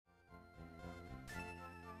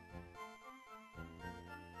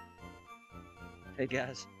Hey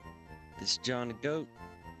guys, it's John the Goat.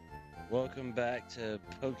 Welcome back to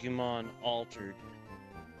Pokemon Altered.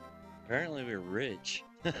 Apparently we're rich.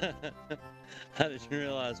 I didn't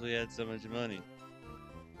realize we had so much money.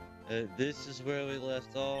 This is where we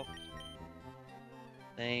left off.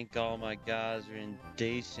 Think all my guys are in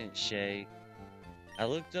decent shape. I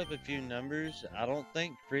looked up a few numbers. I don't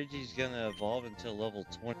think Friggy's gonna evolve until level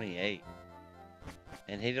 28.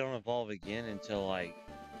 And he don't evolve again until like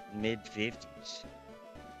mid 50s.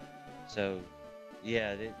 So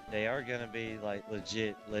yeah, they are gonna be like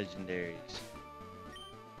legit legendaries.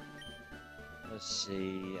 Let's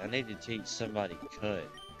see. I need to teach somebody cut.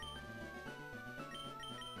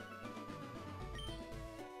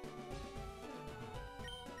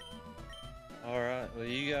 Alright, well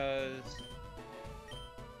you guys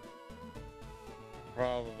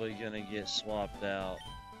probably gonna get swapped out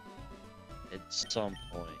at some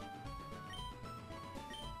point.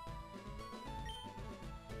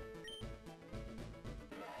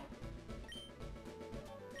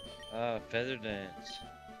 Feather Dance.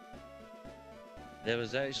 There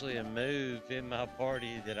was actually a move in my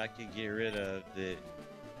party that I could get rid of that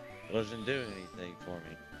wasn't doing anything for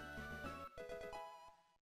me.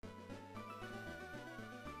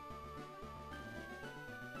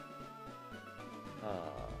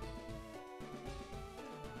 Ah,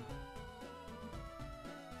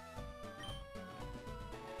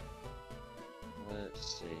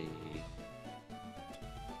 let's see.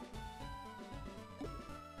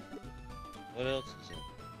 What else is it?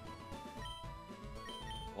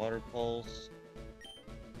 Water Pulse.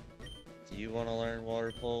 Do you want to learn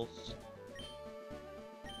Water Pulse?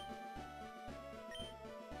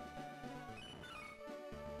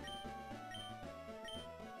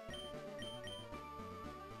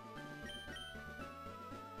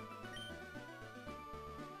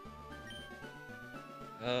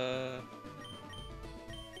 Uh,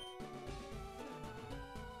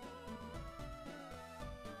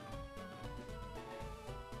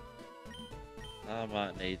 I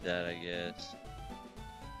might need that, I guess.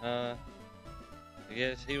 I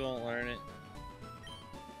guess he won't learn it.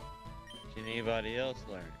 Can anybody else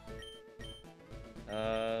learn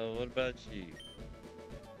it? What about you?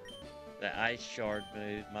 The Ice Shard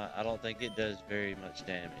move, I don't think it does very much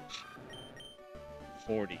damage.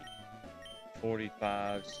 40,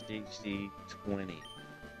 45, 60, 20.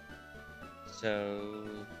 So,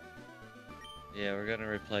 yeah, we're gonna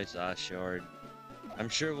replace Ice Shard. I'm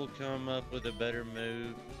sure we'll come up with a better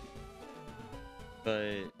move,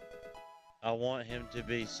 but I want him to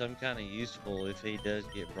be some kind of useful if he does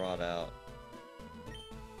get brought out.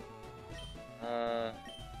 Uh,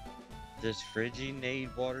 does Friggy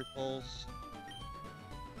need Water Pulse?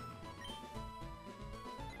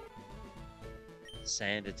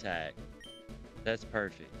 Sand Attack. That's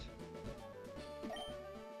perfect.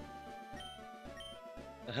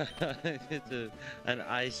 It's an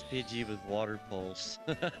Ice Pidgey with Water Pulse.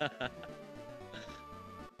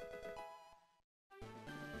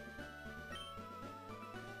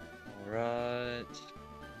 Alright.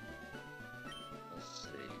 Let's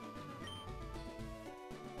see.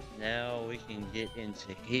 Now we can get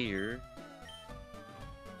into here.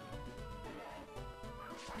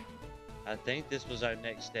 I think this was our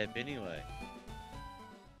next step anyway.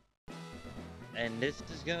 And this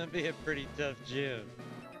is gonna be a pretty tough gym.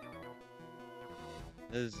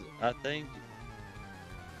 I think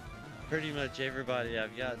pretty much everybody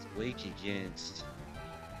I've got's weak against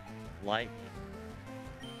lightning.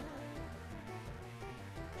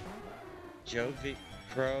 Jovic,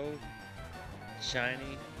 Crow,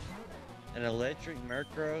 Shiny, an electric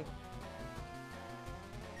Murkrow.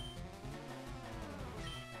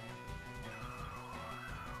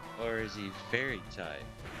 Or is he fairy type?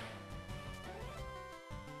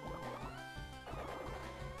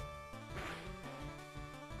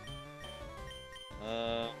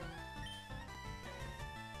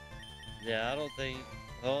 Yeah, I don't think,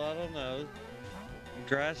 well, I don't know.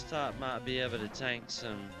 Grass type might be able to tank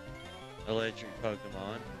some electric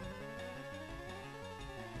Pokemon.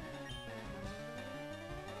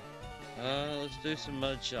 Let's do some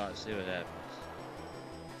mud shots, see what happens.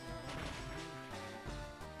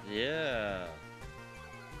 Yeah.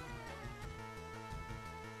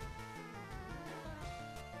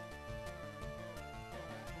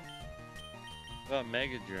 What about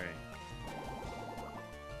Mega Drain?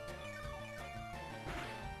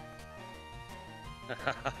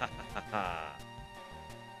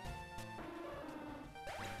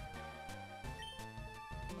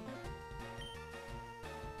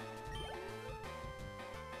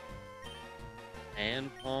 And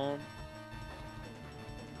Palm.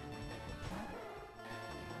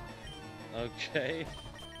 Okay.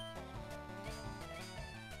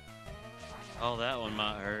 Oh, that one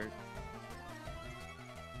might hurt.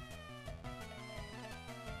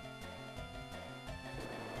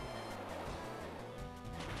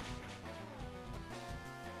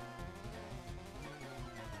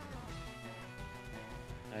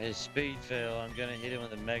 His speed fell. I'm gonna hit him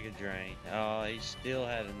with a Mega Drain. Oh, he still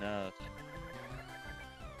had enough.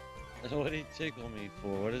 What did he tickle me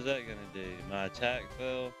for? What is that gonna do? My attack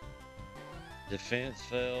fell. Defense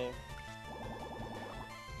fell.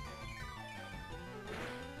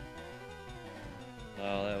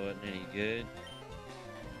 Oh, that wasn't any good.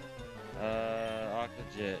 Aqua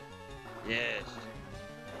Jet. Yes.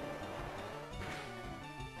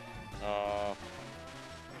 Oh.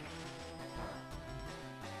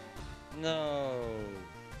 No.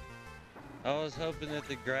 I was hoping that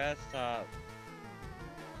the grass top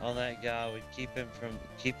on that guy would keep that from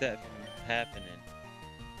happening.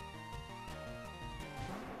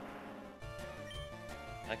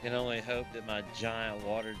 I can only hope that my giant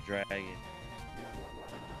water dragon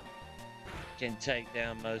can take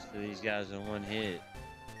down most of these guys in one hit.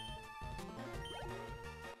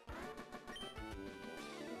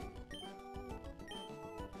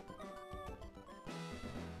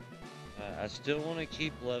 I still want to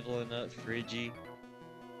keep leveling up Friggy.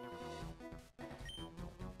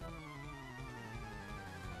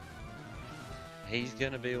 He's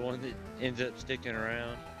gonna be one that ends up sticking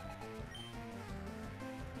around.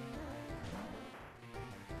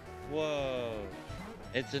 Whoa.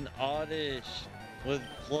 It's an Oddish with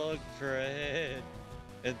plug for a head.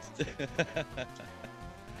 It's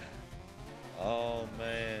oh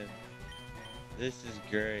man. This is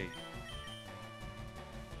great.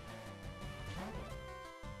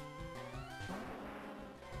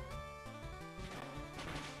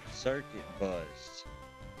 Circuit bust.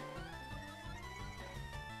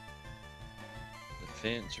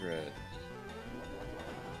 Defense rose.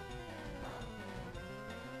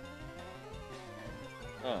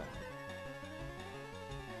 Oh.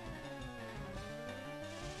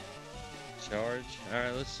 Charge.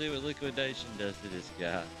 Alright, let's see what liquidation does to this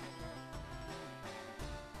guy.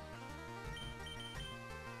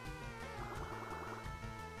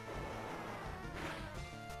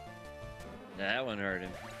 That one hurt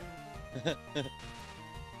him.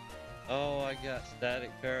 Oh, I got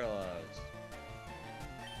static paralyzed.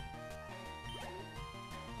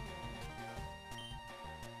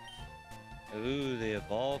 Ooh, the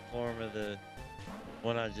evolved form of the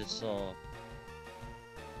one I just saw.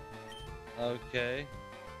 Okay.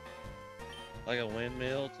 Like a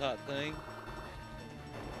windmill type thing.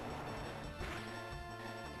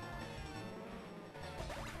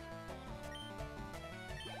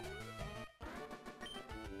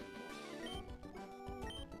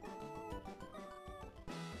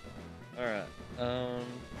 Alright,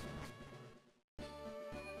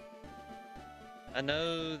 I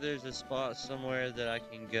know there's a spot somewhere that I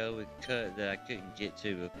can go with cut that I couldn't get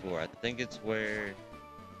to before. I think it's where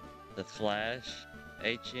the Flash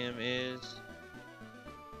HM is.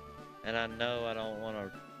 And I know I don't want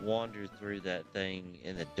to wander through that thing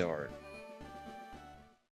in the dark.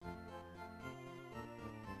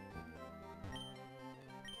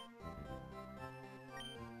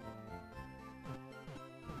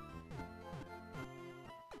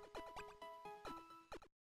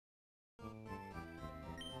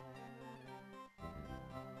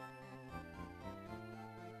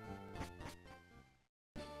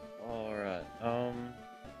 Alright, I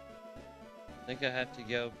think I have to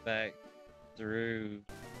go back through.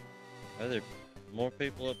 Are there more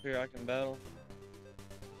people up here I can battle?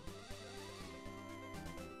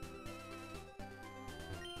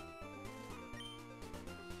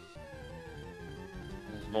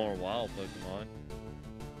 There's more wild Pokemon.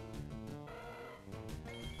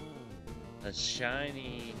 A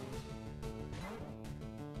shiny.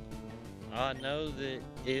 I know that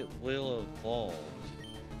it will evolve.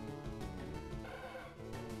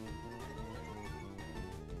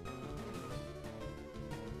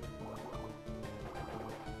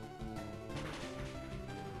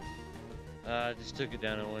 I just took it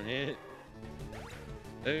down in one hit.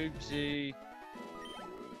 Oopsie.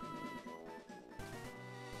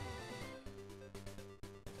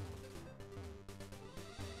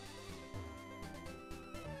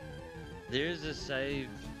 There's a save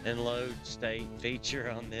and load state feature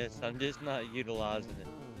on this. I'm just not utilizing it.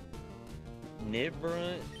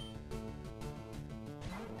 Nibrunt.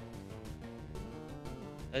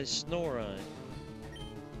 A Snorunt.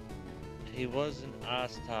 He was an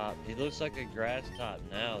ice type. He looks like a grass type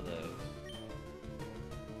now, though.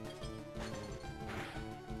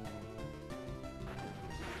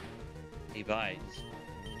 He bites.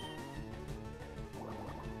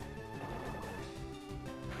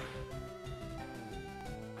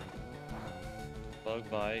 Bug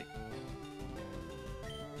bite.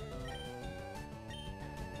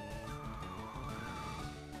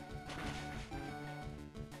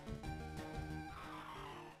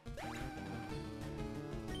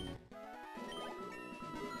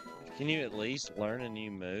 Can you at least learn a new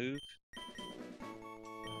move?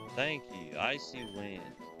 Thank you. Icy Wind.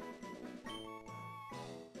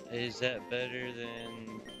 Is that better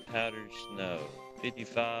than Powdered Snow?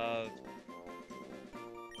 55.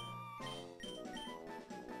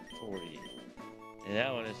 40. And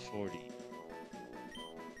that one is 40.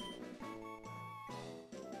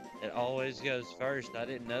 It always goes first. I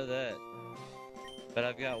didn't know that. But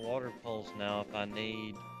I've got Water Pulse now if I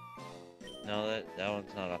need... No, that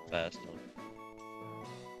one's not a fast one.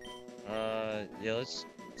 Yeah, let's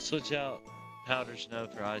switch out Powder Snow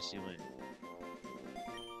for Icy Wind.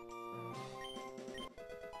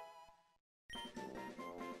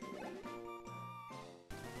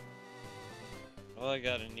 Well, I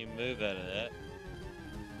got a new move out of that.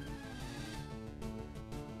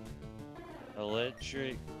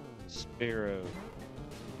 Electric Sparrow.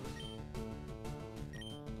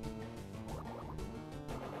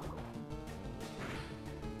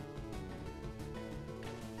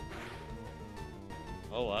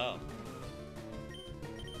 Oh, wow.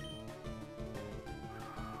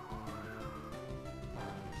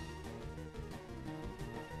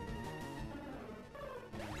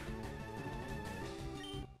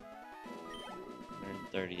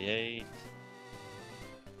 $138.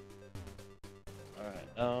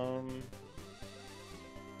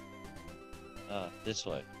 Alright, this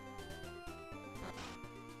way.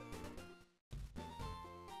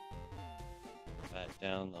 Back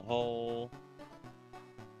down the hole.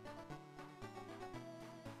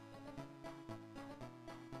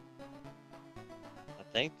 I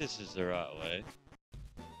think this is the right way.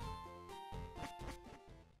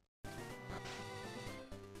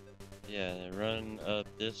 Yeah, then run up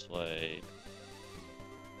this way.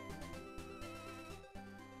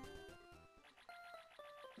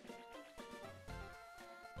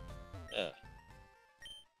 Yeah.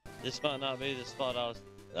 This might not be the spot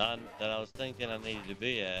that I was thinking I needed to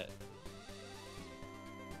be at.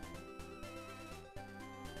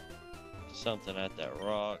 Something at that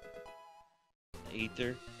rock.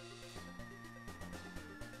 Ether.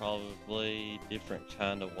 Probably different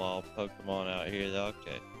kind of wild Pokemon out here though.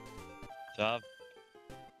 Okay. So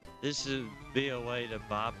this would be a way to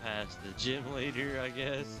bypass the gym leader, I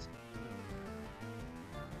guess.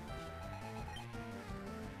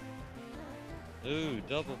 Ooh,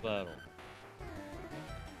 double battle.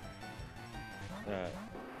 Alright.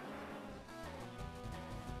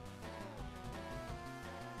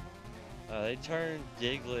 They turned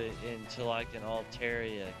Diglett into like an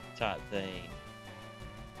AlTeReD type thing.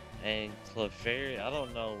 And Clefairy, I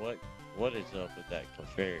don't know what is up with that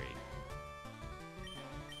Clefairy.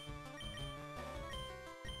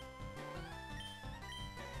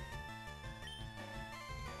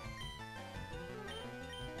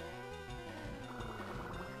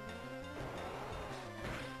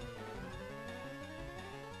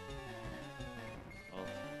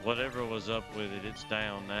 Whatever was up with it, it's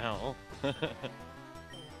down now.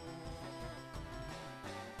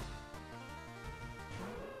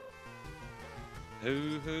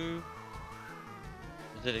 Who?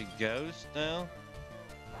 Is it a ghost now?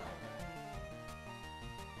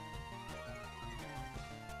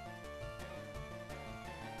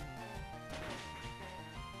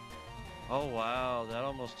 Oh wow, that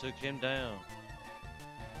almost took him down.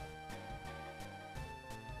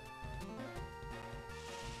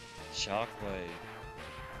 Shockwave.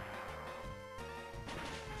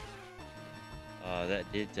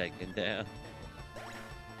 That did take him down.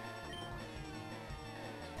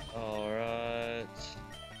 Alright.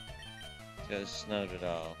 Go snowed it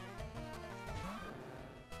all.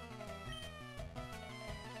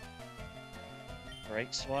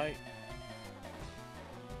 Break swipe.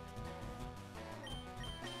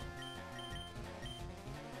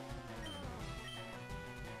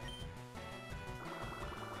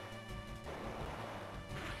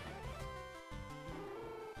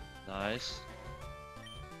 Nice.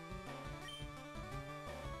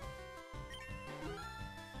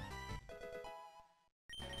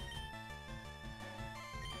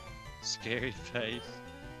 Scary face.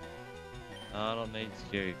 I don't need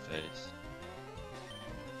scary face.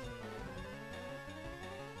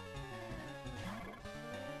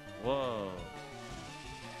 Whoa.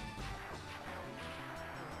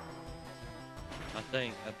 I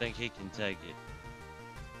think he can take it.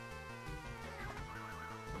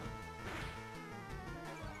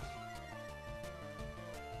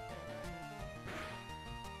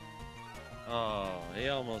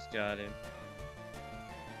 almost got him.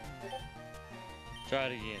 Try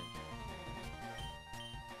it again.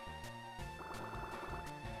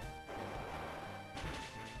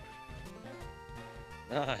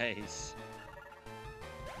 Nice.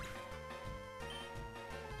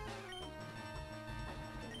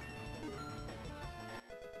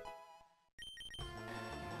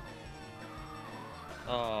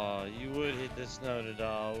 Oh, you would hit the snow to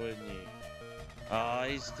doll, wouldn't you? Oh,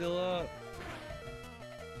 he's still up.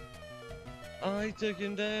 Oh, he took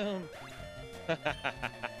him down.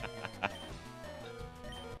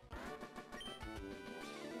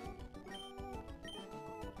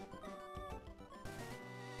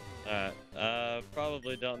 Alright,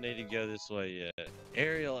 probably don't need to go this way yet.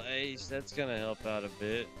 Aerial Ace, that's gonna help out a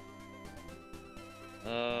bit.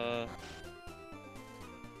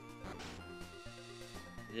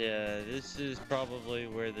 Yeah, this is probably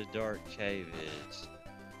where the dark cave is.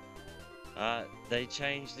 They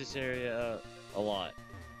changed this area up a lot.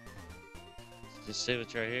 Just see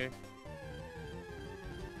what's right here.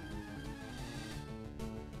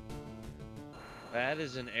 That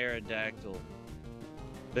is an Aerodactyl,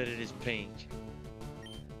 but it is pink.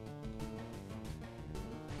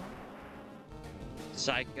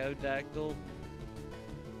 Psychodactyl.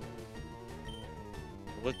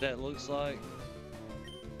 What that looks like.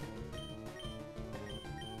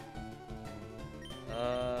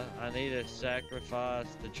 I need a sacrifice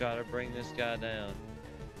to try to bring this guy down.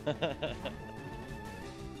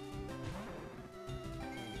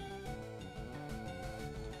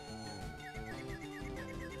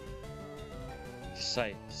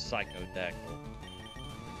 Psychodactyl.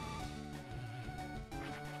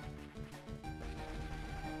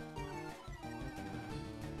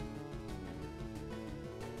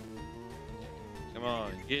 Come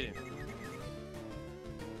on, get him.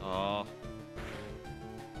 Aw.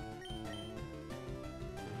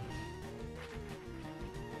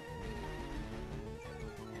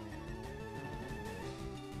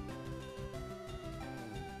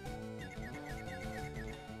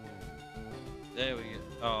 There we go.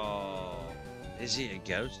 Oh, is he a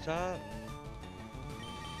ghost type?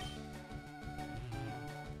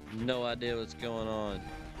 No idea what's going on.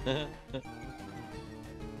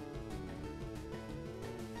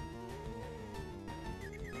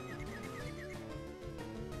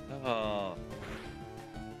 Oh.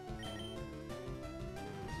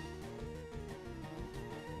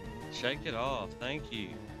 Shake it off, thank you.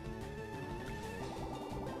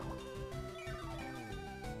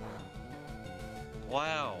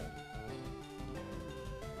 Wow.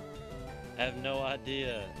 I have no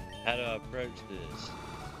idea how to approach this.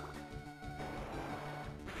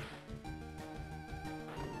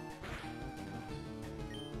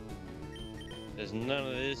 Because none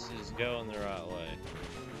of this is going the right way.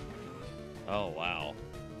 Oh, wow.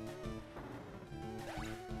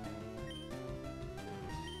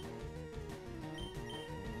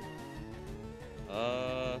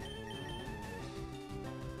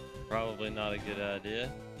 Probably not a good idea.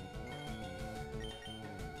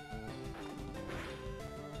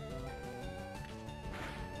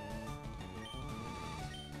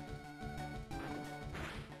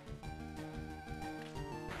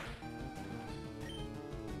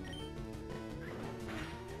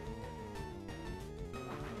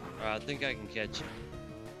 Alright, I think I can catch him.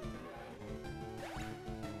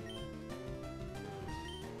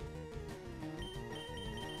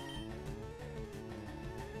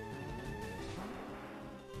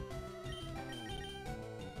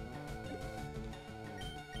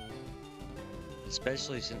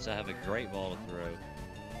 Especially since I have a great ball to throw.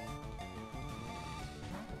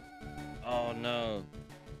 Oh no.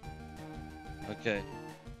 Okay.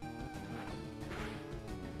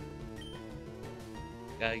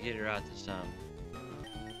 Gotta get it right this time.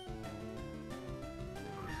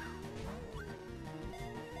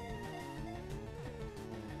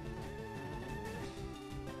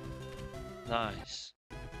 Nice.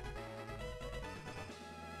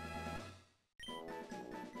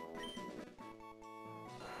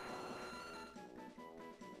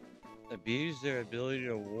 Abuse their ability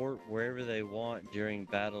to warp wherever they want during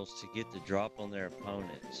battles to get the drop on their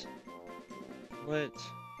opponents. What?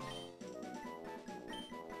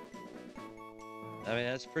 I mean,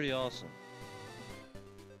 that's pretty awesome.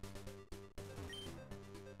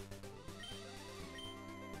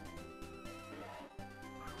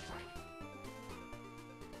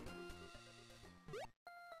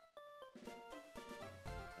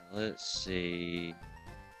 Let's see.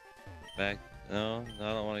 Back. No,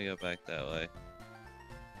 I don't want to go back that way.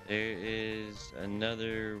 There is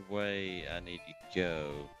another way I need to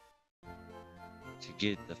go to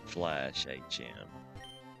get the Flash HM.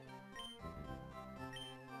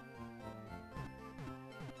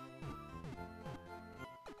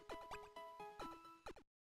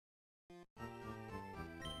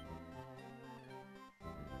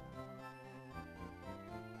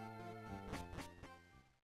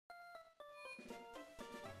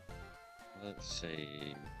 Let's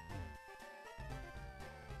see.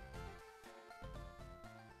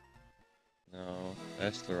 No,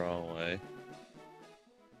 that's the wrong way.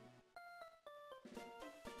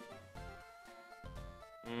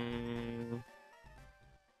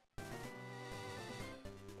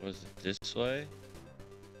 Was it this way?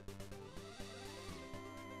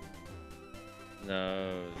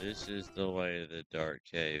 No, this is the way to the dark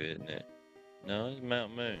cave, isn't it? No, it's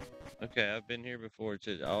Mount Moon. Okay, I've been here before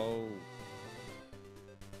too. Oh,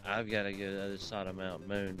 I've got to go to the other side of Mount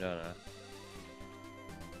Moon, don't I?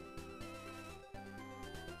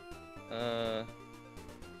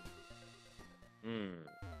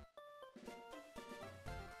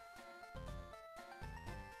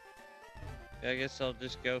 I guess I'll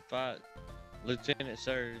just go fight Lieutenant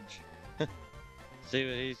Surge. See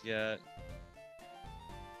what he's got.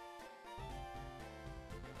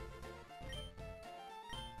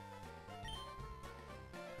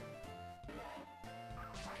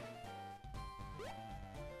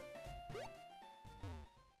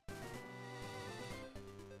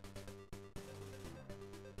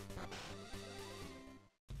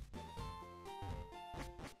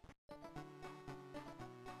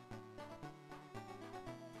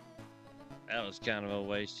 That was kind of a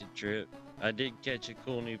wasted trip. I did catch a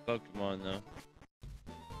cool new Pokemon though.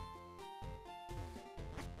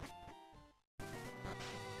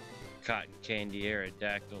 Cotton Candy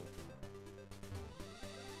Aerodactyl.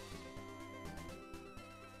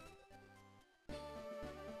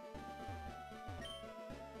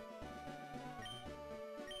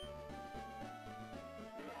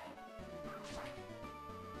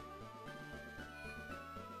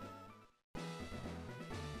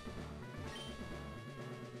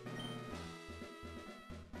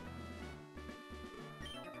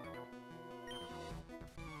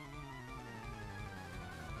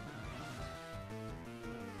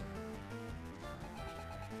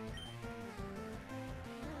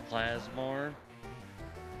 Plasmor.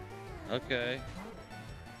 Okay.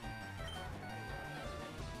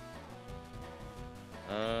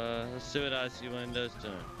 Let's see what Icy Wind does to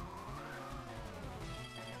him.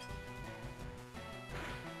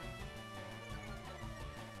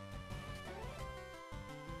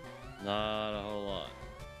 Not a whole lot.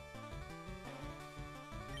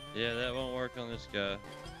 Yeah, that won't work on this guy.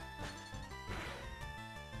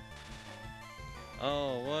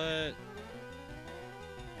 Oh, what?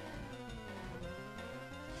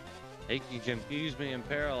 He can confuse me and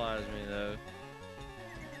paralyze me, though.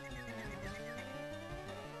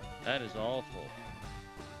 That is awful.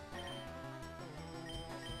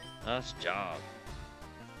 Nice job.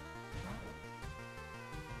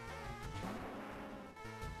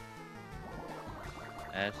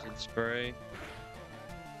 Acid spray.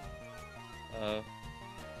 Uh-oh.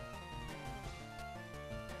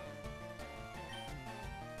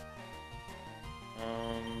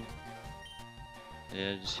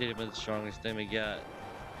 Yeah, just hit him with the strongest thing we got.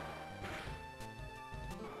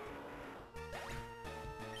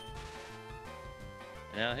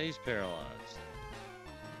 Now he's paralyzed.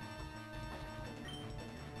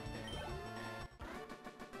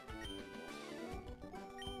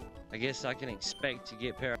 I guess I can expect to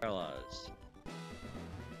get paralyzed.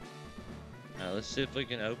 Now let's see if we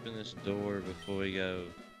can open this door before we go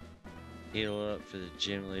heal up for the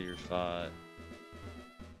gym leader fight.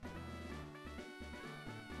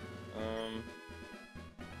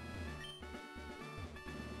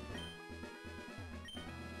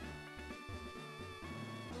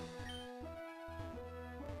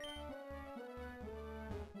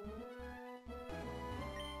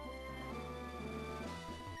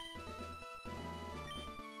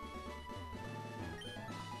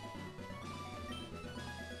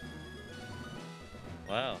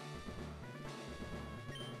 Wow.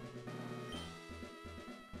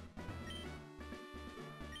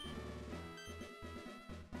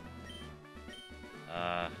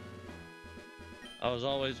 I was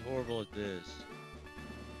always horrible at this.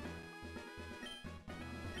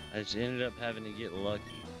 I just ended up having to get lucky.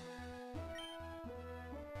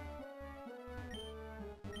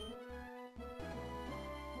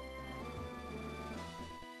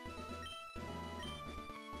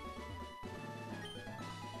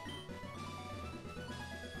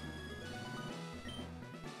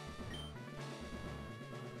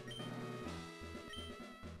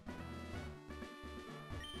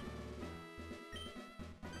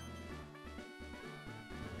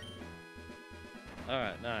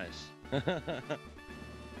 Alright, nice.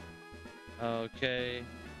 Okay.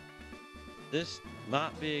 This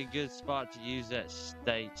might be a good spot to use that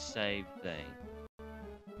state save thing.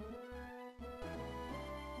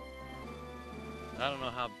 I don't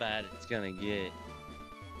know how bad it's gonna get.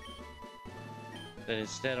 But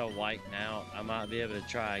instead of whiting out, I might be able to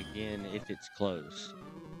try again if it's close.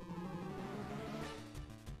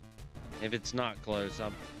 If it's not close,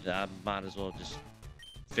 I might as well just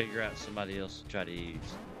figure out somebody else to try to use.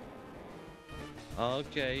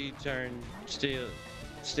 Okay, you turn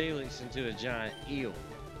Steelix into a giant eel.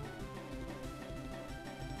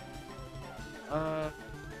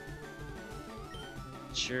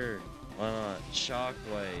 Sure. Why not?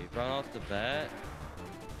 Shockwave right off the bat.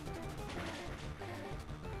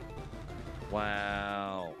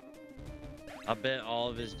 Wow. I bet all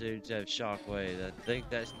of his dudes have Shockwave. I think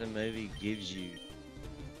that's the move he gives you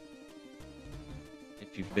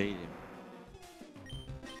if you beat him.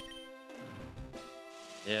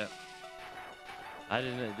 Yeah. I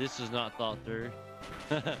didn't know. This was not thought through.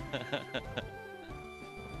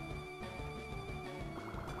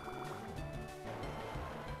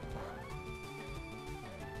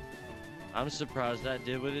 I'm surprised that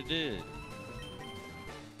did what it did.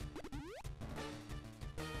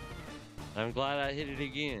 I'm glad I hit it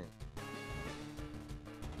again.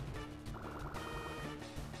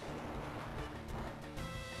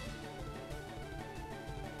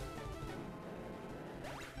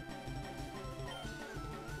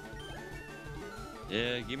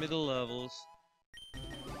 Yeah, give me the levels.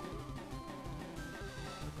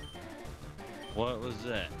 What was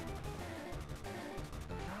that?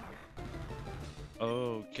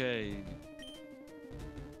 Okay.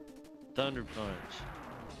 Thunder Punch.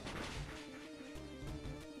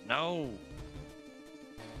 No!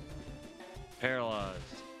 Paralyzed.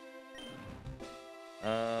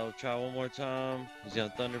 We'll try one more time. He's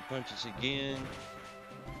gonna Thunder Punch us again.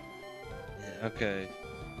 Yeah, okay.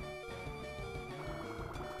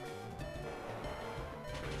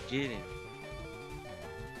 Get him.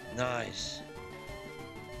 Nice.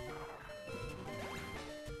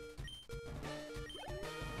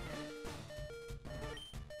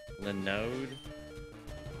 The node.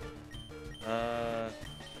 I'm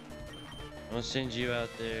gonna send you out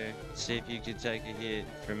there, see if you can take a hit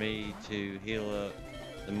for me to heal up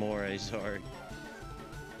the Moray's heart.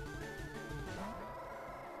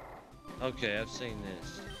 Okay, I've seen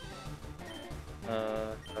this.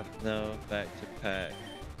 No, back to pack.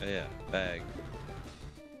 Oh, yeah, bag.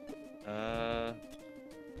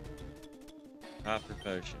 Hyper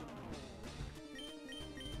potion.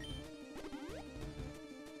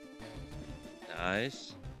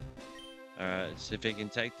 Nice. Alright, see if he can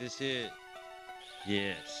take this hit.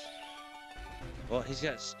 Yes. Well, he's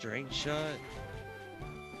got String Shot.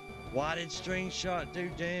 Why did String Shot do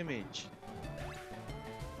damage?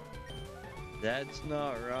 That's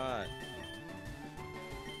not right.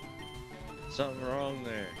 Something wrong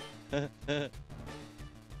there.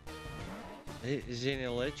 Is he an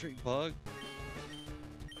electric bug?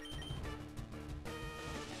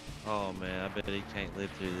 Oh man, I bet he can't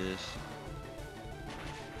live through this.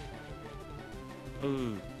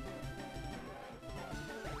 Ooh.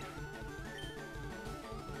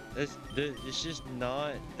 It's just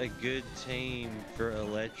not a good team for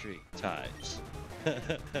electric types.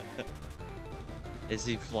 Is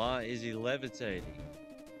he flying? Is he levitating?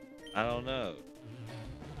 I don't know.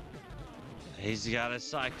 He's got a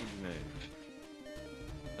psychic move.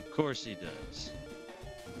 Of course he does.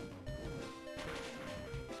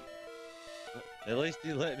 At least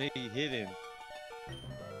he let me hit him.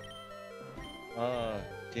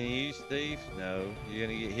 Can you use Thief? No, you're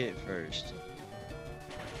gonna get hit first.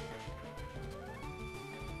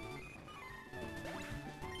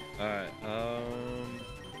 Alright, I'm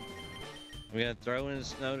gonna throw in a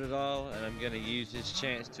Snowdodall, and I'm gonna use this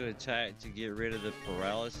chance to attack to get rid of the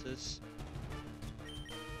paralysis.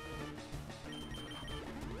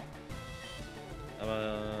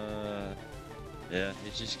 Yeah,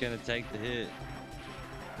 it's just gonna take the hit.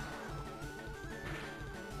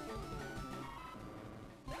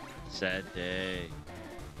 Sad day.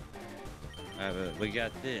 Alright, but we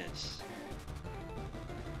got this.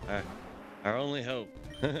 Our only hope.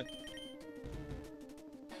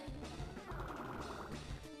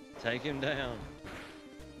 Take him down.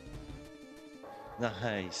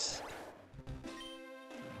 Nice.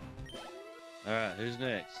 Alright, who's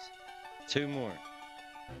next? Two more.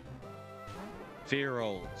 Fear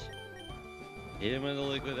rolls. Hit him with a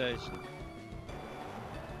liquidation.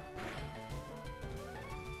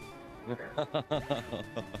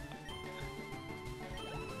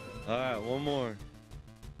 Alright, one more.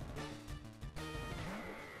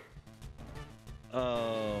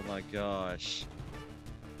 Oh my gosh.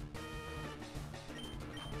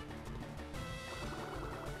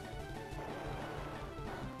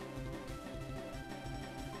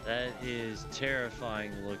 That is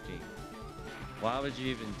terrifying looking. Why would you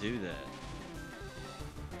even do that?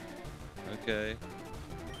 Okay.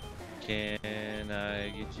 Can I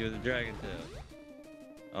get you with a dragon tail?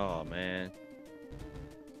 Oh man.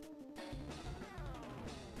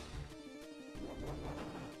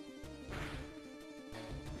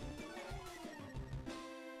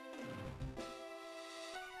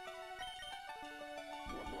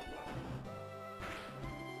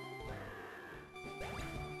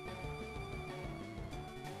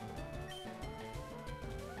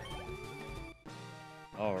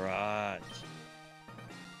 All right.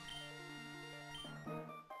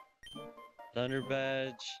 Thunder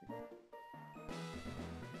badge.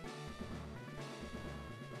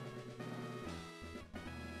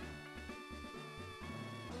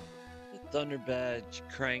 The Thunder badge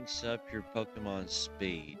cranks up your Pokemon's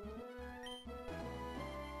speed.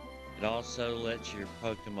 It also lets your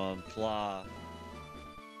Pokemon fly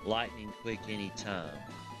lightning quick anytime.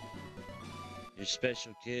 Your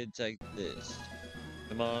special kid, take this.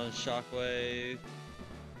 Come on, Shockwave.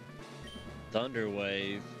 Thunder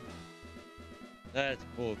Wave. That's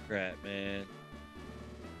bullcrap, man.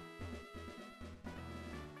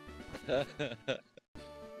 You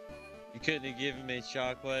couldn't have given me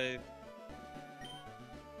Shockwave?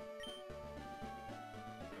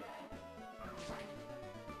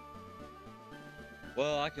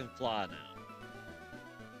 Well, I can fly now.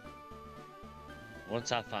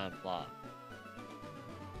 Once I find fly.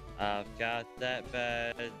 I've got that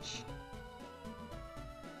badge.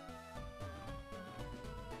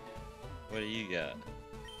 What do you got?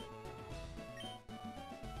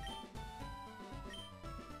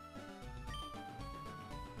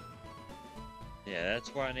 Yeah,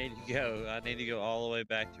 that's where I need to go. I need to go all the way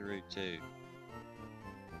back to Route 2.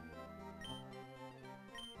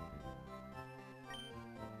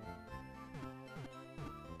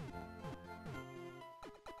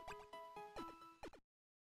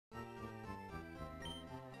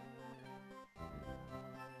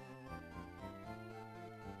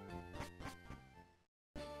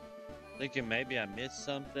 Thinking maybe I missed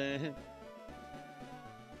something.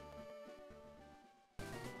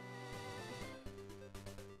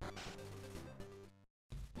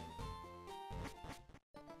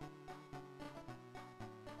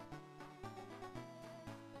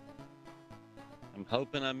 I'm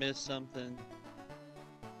hoping I missed something.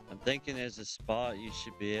 I'm thinking there's a spot you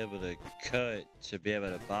should be able to cut to be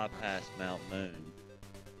able to bypass Mount Moon.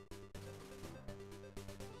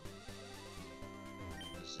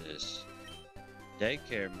 What's this?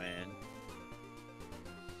 Daycare man.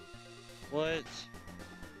 What?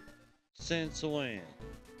 Since when?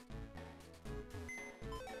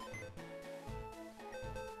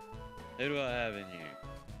 Who do I have in here?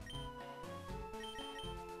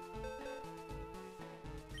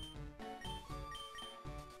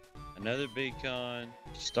 Another Beacon,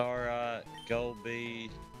 Starite,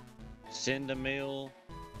 Goldbead, Cindamil,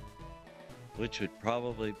 which would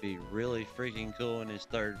probably be really freaking cool in his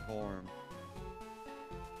third form.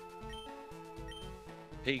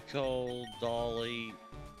 Pico, Dolly,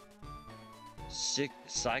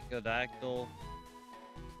 Psychodactyl,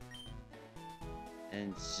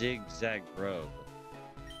 and Zigzag Grove.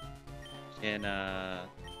 Can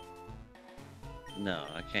no,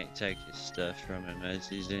 I can't take his stuff from him as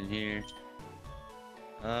he's in here.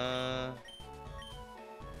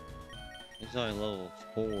 He's only level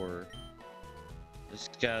 4. This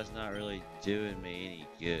guy's not really doing me any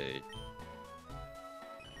good.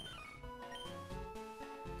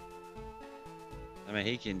 I mean,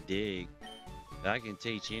 he can dig. I can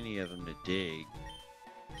teach any of them to dig.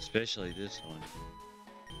 Especially this one.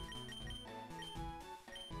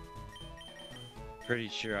 Pretty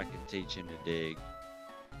sure I can teach him to dig.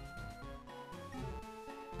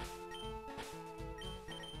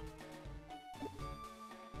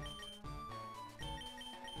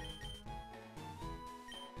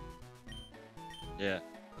 Yeah.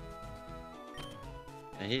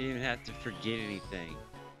 And he didn't even have to forget anything.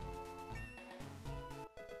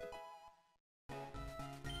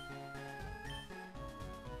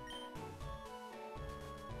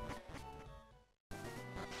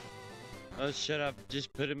 Oh, shut up.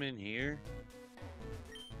 Just put him in here.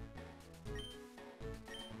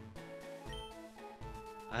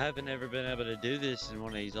 I haven't ever been able to do this in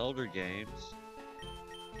one of these older games.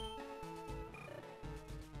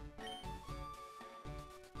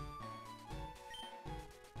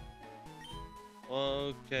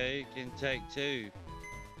 Okay, it can take 2.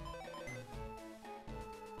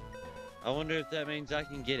 I wonder if that means I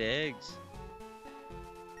can get eggs.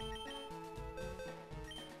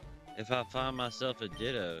 If I find myself a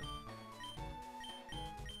Ditto.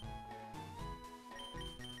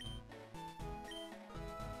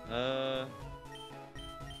 Uh,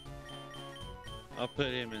 I'll put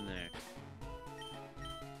him in there.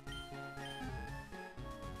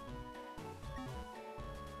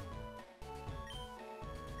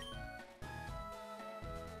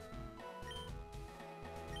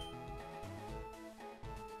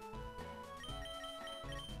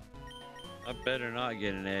 I better not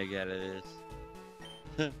get an egg out of this.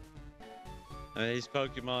 I mean, these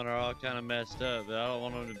Pokemon are all kind of messed up, but I don't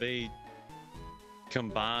want them to be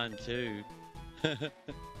combined too.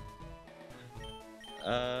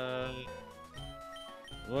 uh,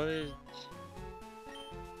 what is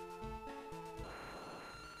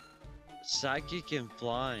psychic and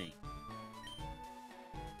flying?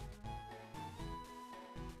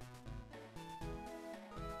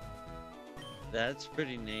 That's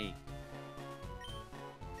pretty neat.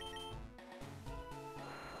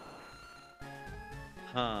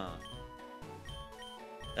 Huh.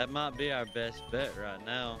 That might be our best bet right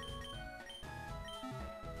now.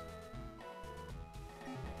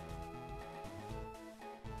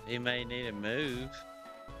 He may need a move.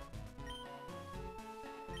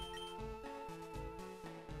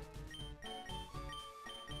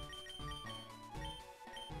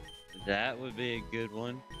 That would be a good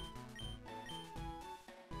one.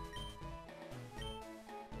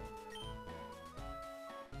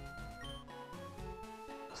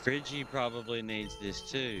 Friggy probably needs this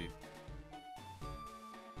too.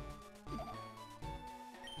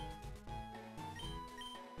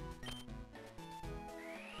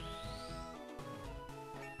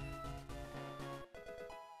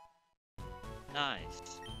 Nice.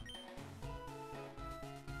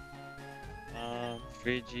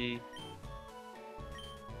 Friggy.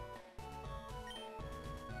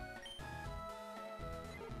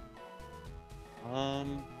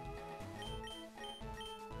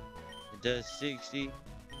 It does 60.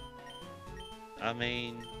 I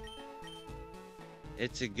mean,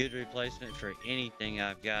 it's a good replacement for anything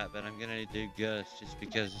I've got, but I'm gonna do Gus just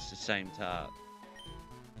because it's the same type.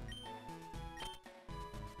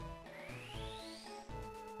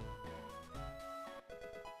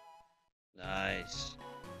 Nice.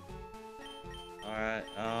 Alright,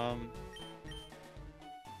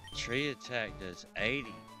 tree attack does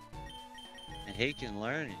 80. And he can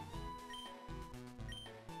learn it.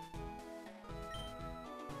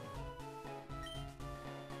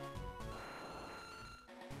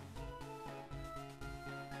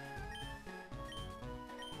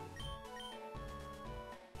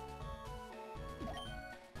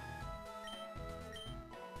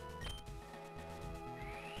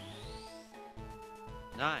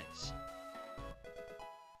 Nice.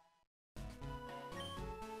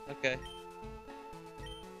 Okay.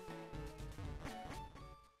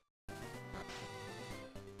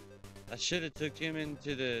 I should have took him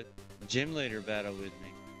into the gym leader battle with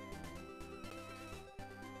me.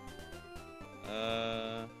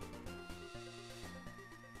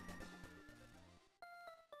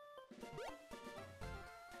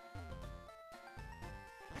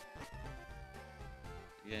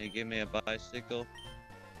 You gonna give me a bicycle?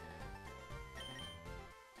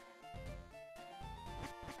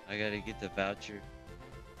 I gotta get the voucher.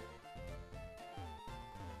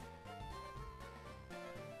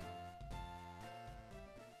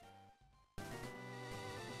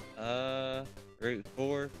 Route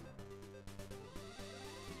 4.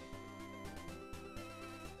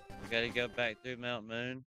 We gotta go back through Mount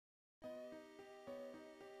Moon.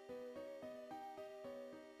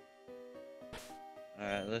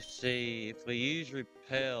 Alright, let's see. If we use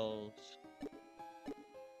repels,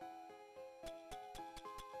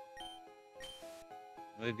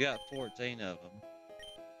 we've got 14 of them.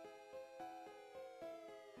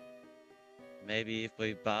 Maybe if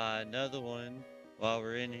we buy another one while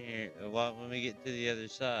we're in here, when we get to the other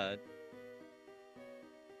side.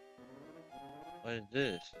 What is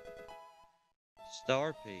this?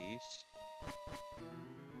 Star piece.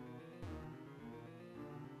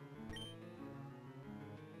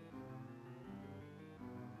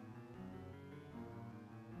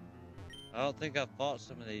 I don't think I fought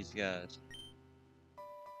some of these guys.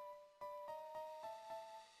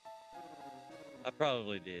 I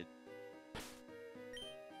probably did.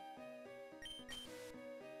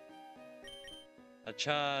 I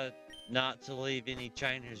tried not to leave any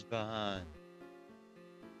trainers behind.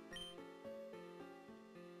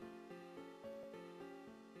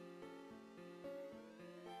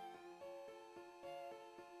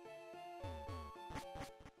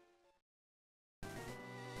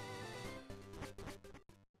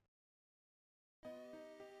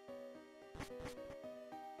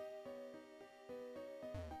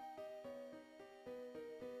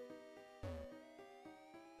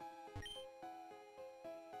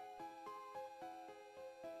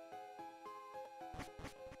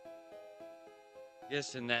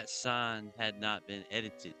 Guessing that sign had not been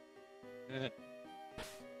edited.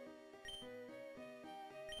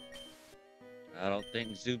 I don't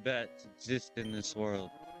think Zubats exist in this world.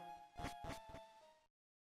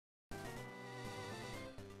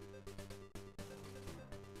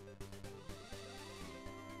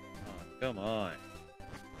 Oh, come on.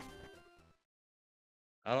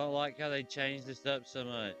 I don't like how they changed this up so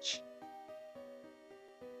much.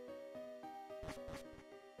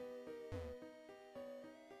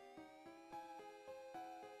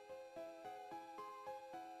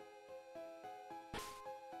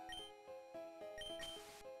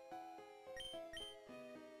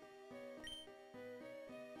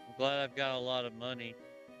 I'm glad I've got a lot of money.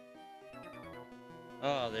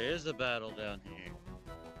 Oh, there is a battle down here.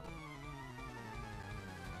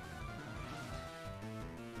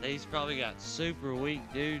 These probably got super weak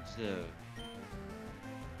dudes though.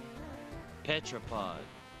 Petrapod.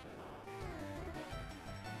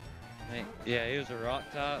 Yeah, he was a rock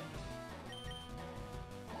type.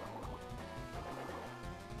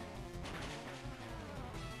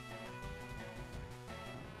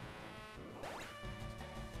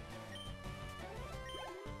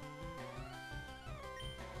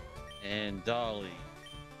 And Dolly.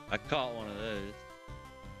 I caught one of those.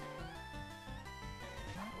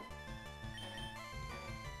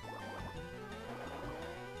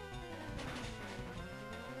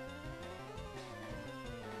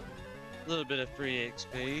 A little bit of free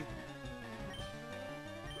XP.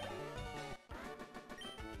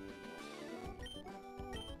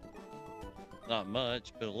 Not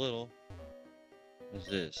much, but a little. What's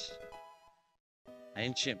this?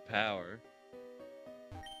 Ancient power.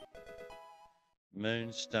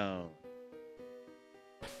 Moonstone.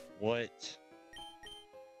 What?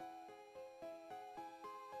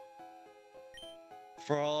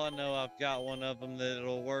 For all I know, I've got one of them that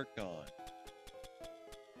it'll work on.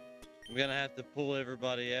 I'm gonna have to pull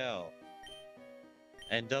everybody out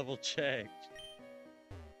and double check.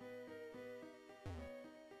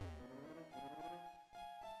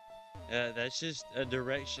 That's just a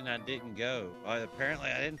direction I didn't go. Apparently,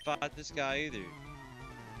 I didn't fight this guy either.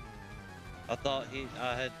 I thought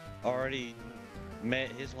I had already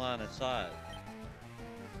met his line of sight.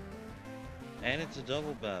 And it's a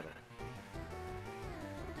double battle.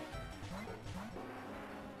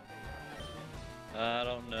 I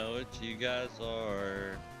don't know what you guys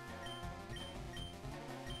are.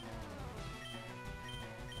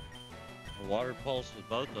 A water pulse with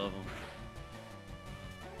both of them.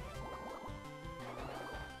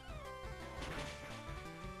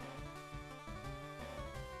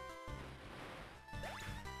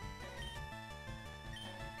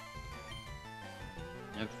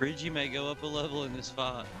 And Frigi may go up a level in this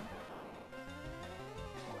fight.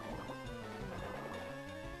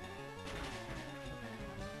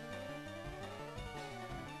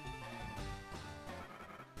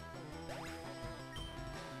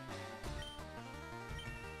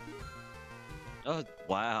 Oh,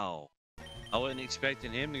 wow. I wasn't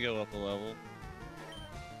expecting him to go up a level.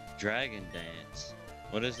 Dragon Dance.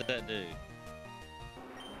 What does that do?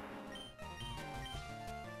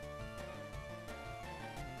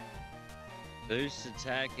 Boost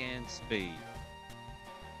attack and speed.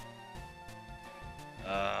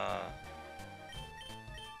 I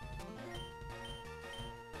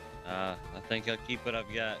think I'll keep what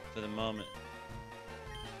I've got for the moment.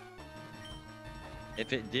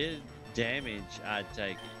 If it did damage, I'd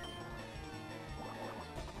take it.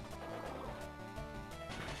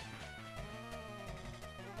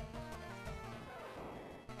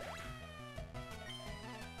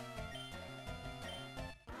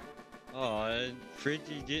 Oh, and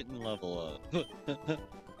Frigi didn't level up.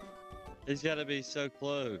 It's gotta be so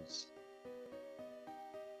close.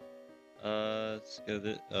 Let's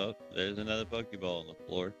go oh, there's another Pokeball on the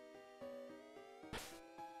floor.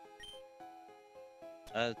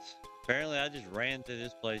 Apparently I just ran through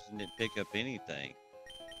this place and didn't pick up anything.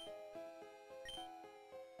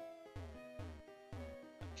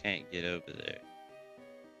 I can't get over there.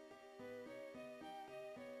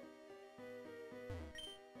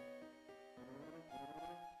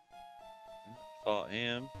 Fought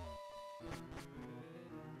him.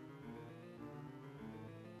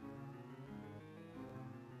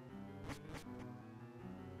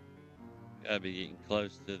 Gotta be getting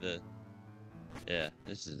close to the... Yeah,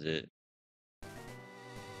 this is it.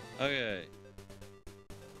 Okay.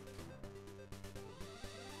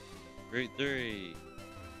 Route 3.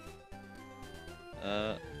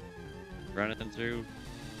 Running through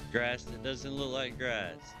grass that doesn't look like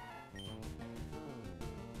grass.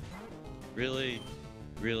 Really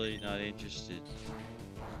not interested.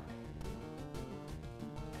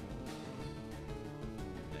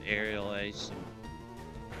 aerial ace some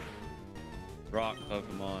rock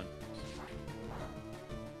Pokemon.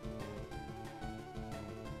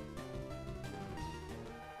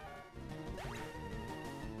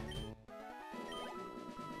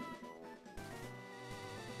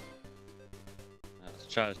 Let's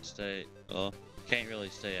try to stay, well, can't really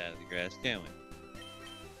stay out of the grass, can we?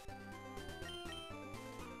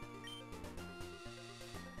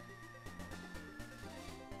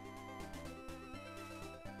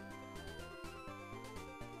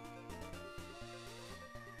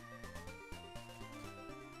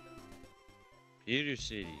 Pewter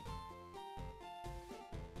City.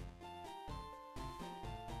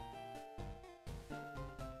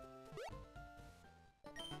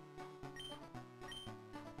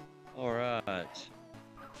 All right.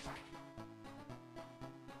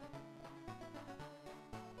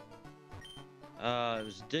 It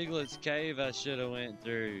was Diglett's cave I should have went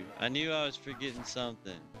through. I knew I was forgetting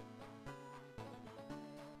something.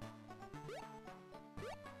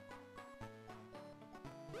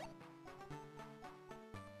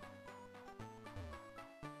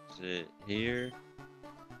 Is it here?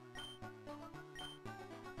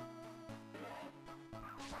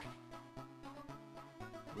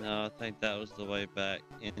 No, I think that was the way back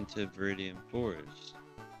into Viridian Forest.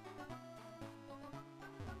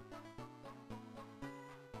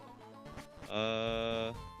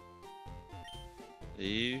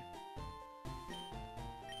 You?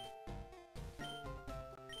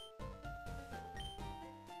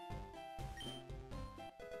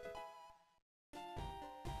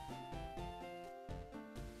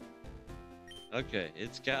 Okay,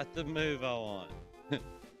 it's got the move I want. My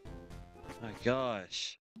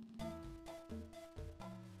gosh.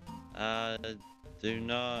 I do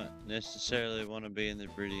not necessarily want to be in the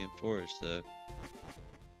Viridian Forest though.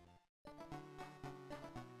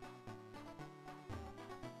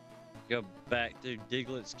 Go back through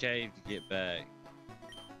Diglett's cave to get back.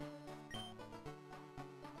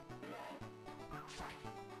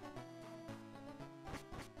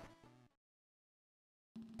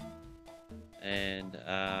 And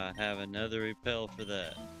I have another repel for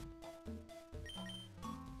that.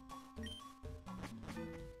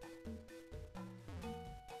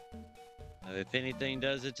 If anything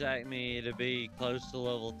does attack me, it'll be close to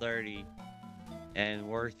level 30 and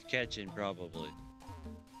worth catching probably.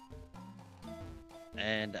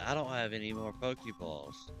 And I don't have any more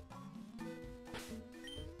Pokeballs.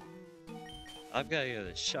 I've got to go to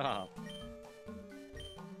the shop.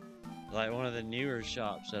 Like one of the newer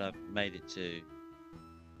shops that I've made it to.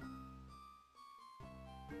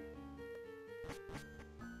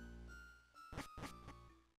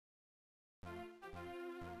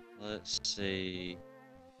 Let's see.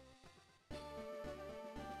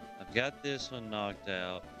 I've got this one knocked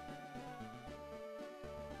out.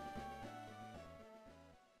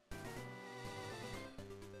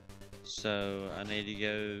 So I need to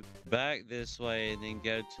go back this way and then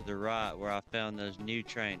go to the right where I found those new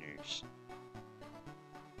trainers.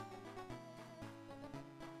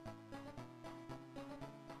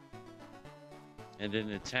 And then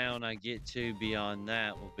the town I get to beyond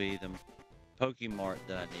that will be the Pokemart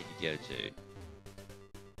that I need to go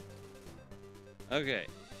to. Okay.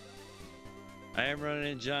 I am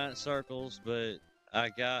running in giant circles, but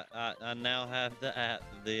I now have the app,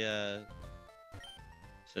 the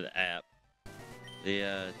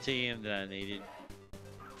TM that I needed.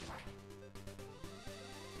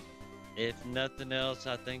 If nothing else,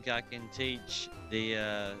 I think I can teach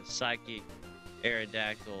the Psychic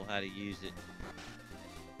Aerodactyl how to use it.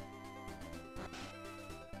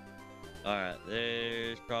 Alright,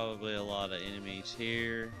 there's probably a lot of enemies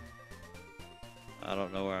here. I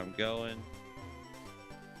don't know where I'm going.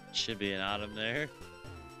 Should be an item there.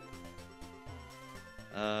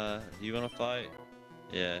 Do you want to fight?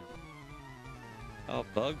 Yeah. Oh,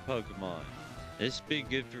 bug Pokemon. This would be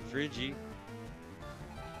good for Friggy.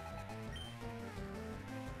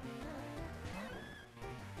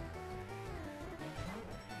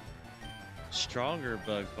 Stronger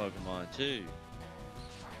bug Pokemon too.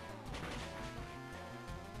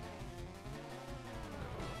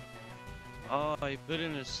 Oh, he put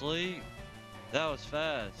him to sleep? That was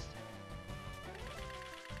fast.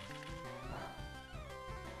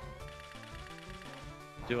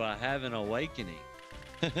 Do I have an awakening?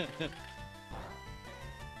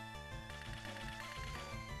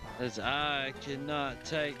 As I cannot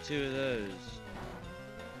take two of those.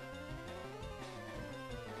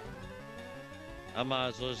 I might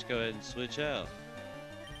as well just go ahead and switch out.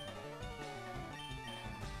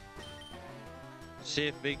 See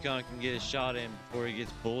if Beacon can get a shot in before he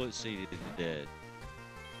gets bullet seeded to death.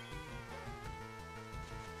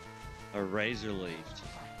 Or razor leafed.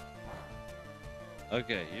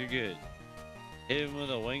 Okay, you're good. Hit him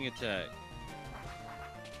with a wing attack.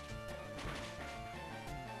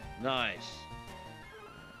 Nice.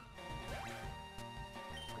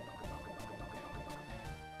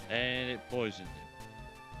 And it poisoned him.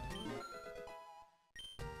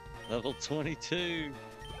 Level 22.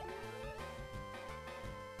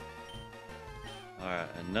 Alright,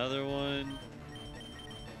 another one.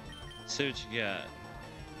 Let's see what you got.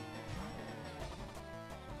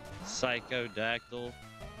 Psychodactyl.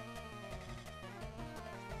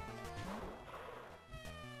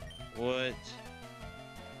 What?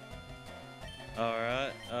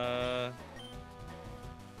 Alright, I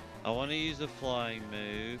want to use a flying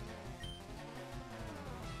move.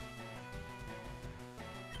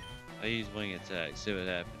 I use wing attack, see what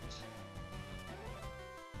happens.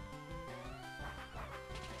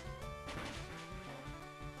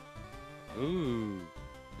 Ooh,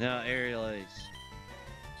 now aerial ace.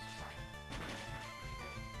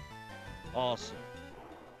 Awesome.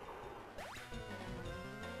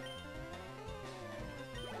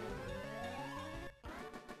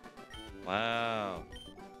 Wow.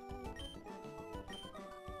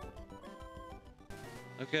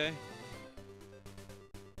 Okay.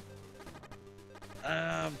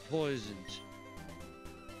 I'm poisoned.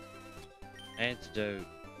 Antidote.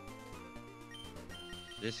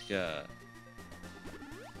 This guy.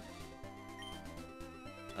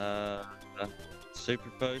 Super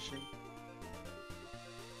potion.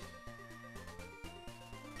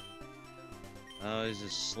 Oh, he's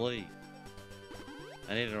asleep.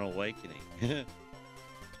 I need an awakening.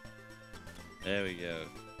 There we go.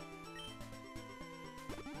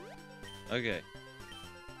 Okay.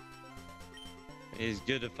 It's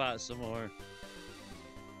good to fight some more.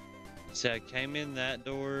 See, I came in that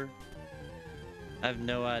door. I have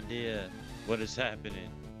no idea what is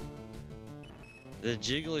happening. The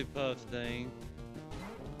Jigglypuff thing.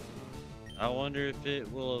 I wonder if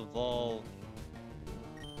it will evolve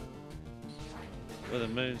with a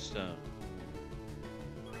Moonstone.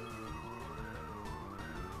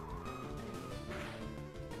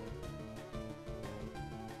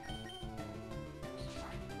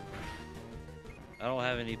 I don't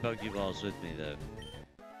have any Pokeballs with me though.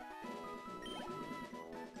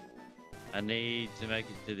 I need to make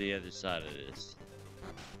it to the other side of this.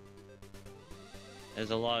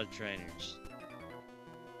 There's a lot of trainers.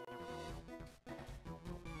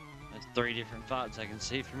 That's 3 different fights I can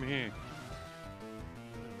see from here.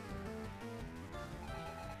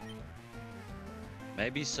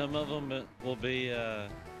 Maybe some of them will be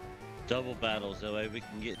double battles, that way we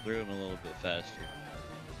can get through them a little bit faster.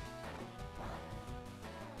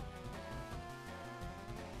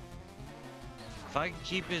 If I can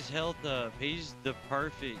keep his health up, he's the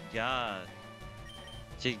perfect guy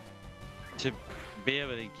to be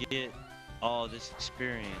able to get all this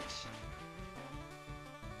experience.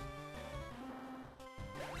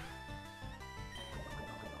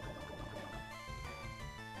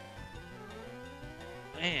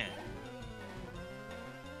 Man.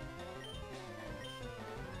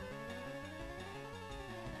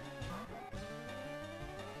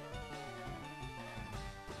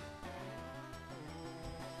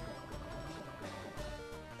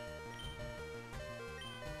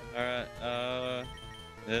 Alright,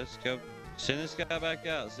 let's go. Send this guy back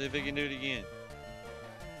out, see if he can do it again.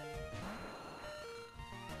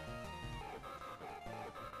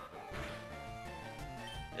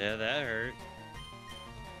 Yeah, that hurt.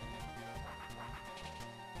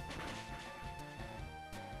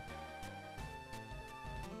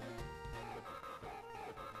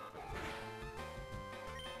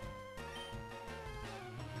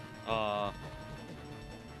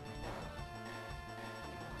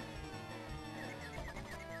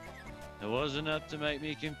 It was enough to make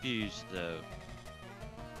me confused, though.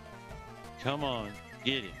 Come on,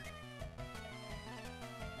 get him.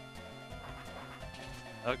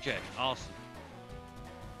 Okay, awesome.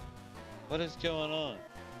 What is going on?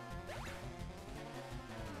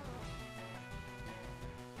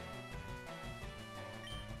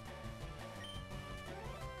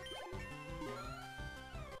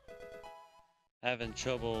 Having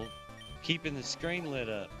trouble keeping the screen lit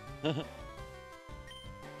up.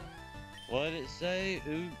 What did it say?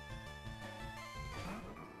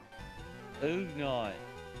 Ugnaught.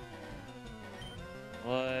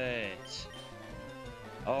 What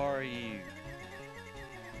are you?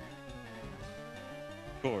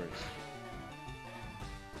 Of course.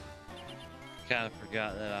 Kind of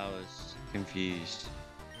forgot that I was confused.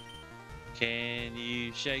 Can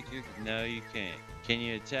you shake your... No, you can't. Can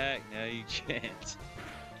you attack? No, you can't.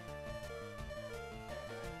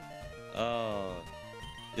 Oh,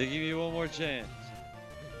 they give you one more chance.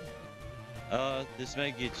 This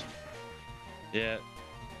may get you. Yeah,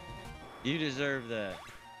 you deserve that.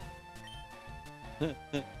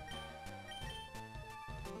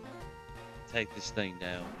 Take this thing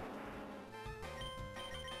down.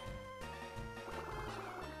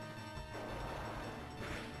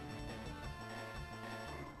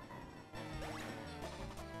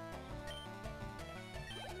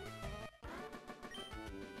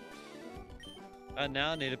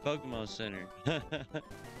 Now I need a Pokemon Center.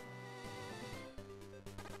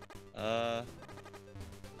 uh.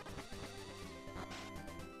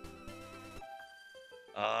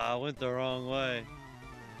 I went the wrong way.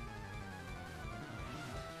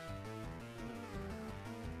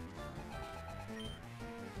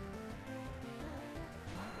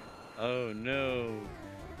 Oh no.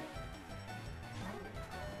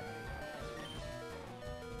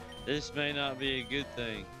 This may not be a good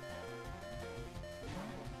thing.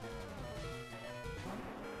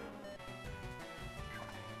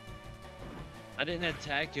 I didn't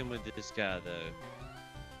attack him with this guy though.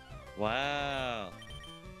 Wow.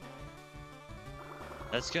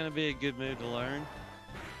 That's gonna be a good move to learn.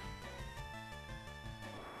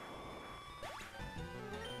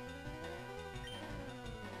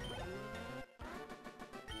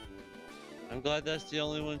 I'm glad that's the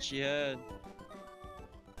only one she had.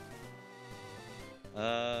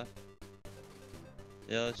 Yeah,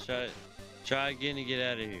 let's try again to get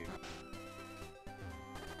out of here.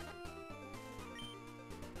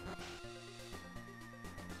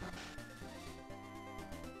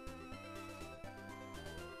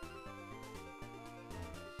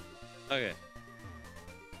 Okay.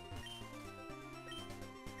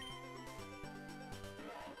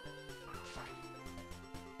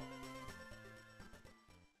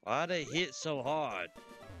 Why they hit so hard?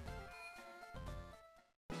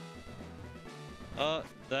 Oh,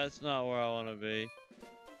 that's not where I want to be.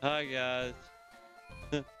 Hi, guys.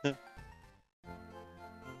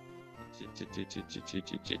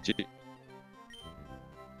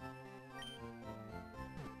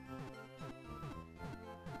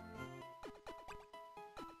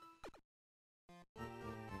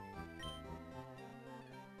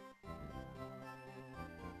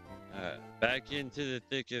 Alright, back into the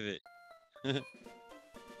thick of it.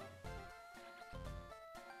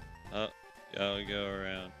 Oh, gotta go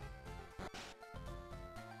around.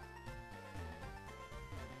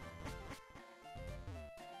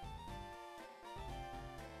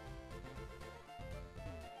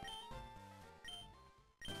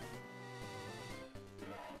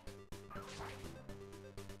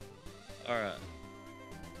 Alright.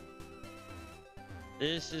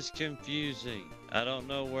 This is confusing. I don't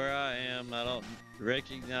know where I am. I don't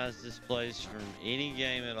recognize this place from any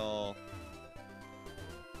game at all.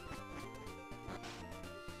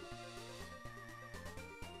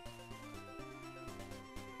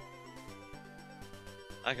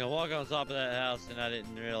 I can walk on top of that house and I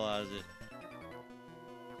didn't realize it.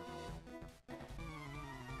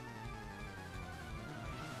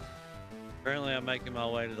 Currently I'm making my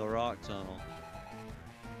way to the rock tunnel.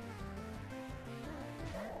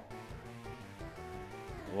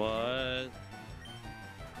 What?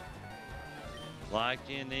 Like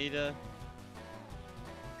Anita?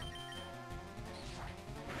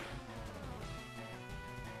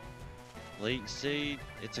 Leek seed?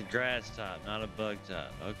 It's a grass type, not a bug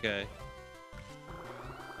type. Okay.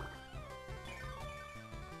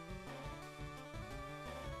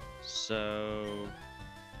 So...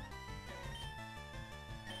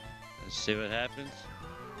 let's see what happens.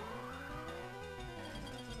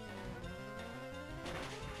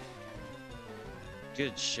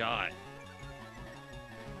 Good shot.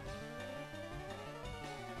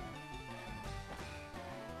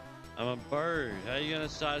 I'm a bird. How you gonna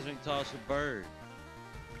seismic toss a bird?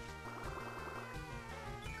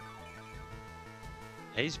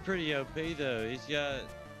 He's pretty OP though. He's got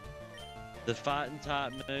the fighting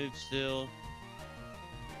type move still.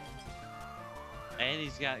 And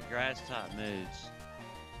he's got grass type moves.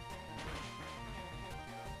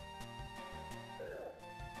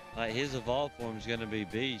 Like his evolved form is gonna be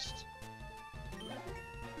beast.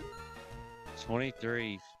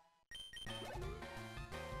 23.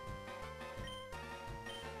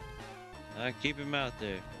 Keep him out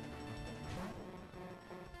there.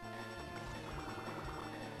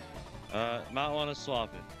 Might want to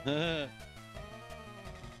swap it.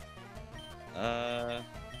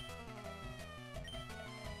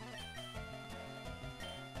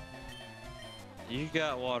 You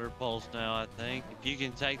got water pulse now, I think. If you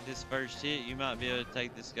can take this first hit, you might be able to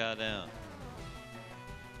take this guy down.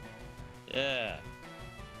 Yeah.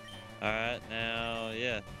 Alright, now,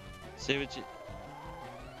 yeah. See what you...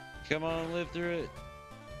 Come on, live through it.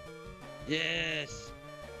 Yes!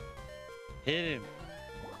 Hit him.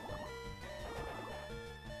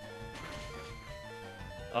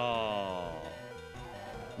 Oh.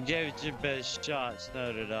 You gave it your best shot,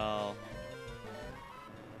 Snowed It All.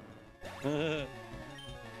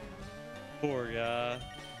 Poor guy.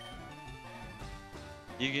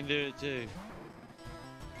 You can do it too.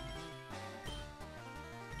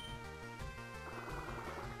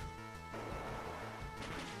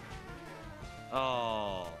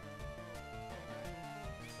 Oh.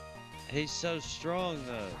 He's so strong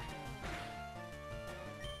though.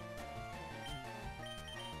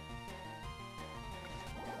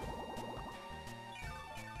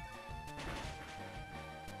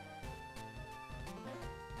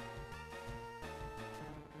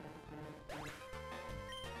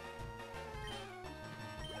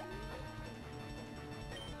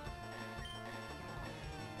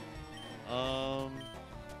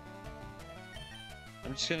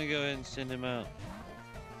 I'm just gonna go ahead and send him out.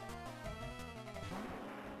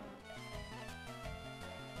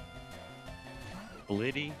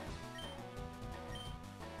 Blitty.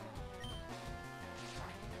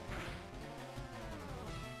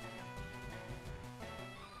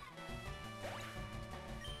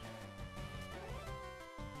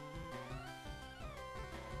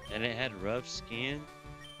 And it had rough skin.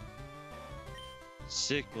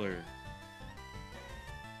 Sickler.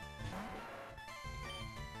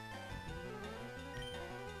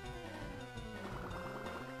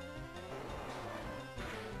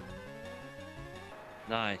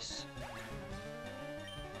 Nice.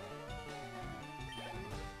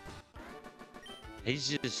 He's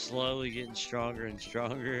just slowly getting stronger and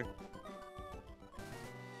stronger.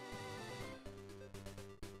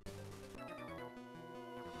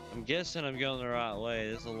 I'm guessing I'm going the right way.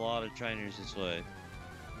 There's a lot of trainers this way.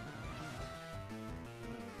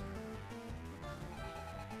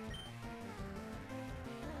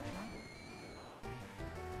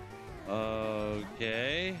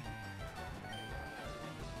 Okay.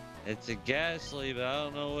 It's a ghastly, but I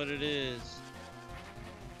don't know what it is.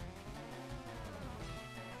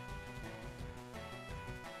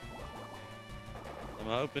 I'm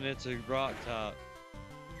hoping it's a rock top.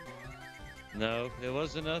 No, it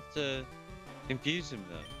wasn't enough to confuse him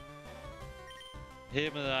though. Hit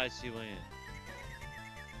him with an icy wind.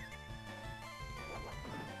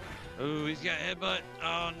 Ooh, he's got headbutt.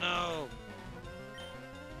 Oh no.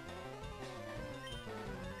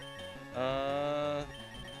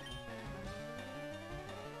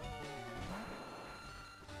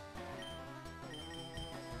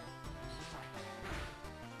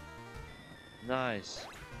 Nice.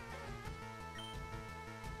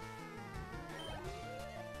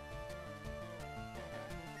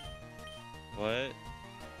 What?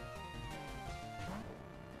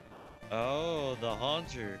 Oh, the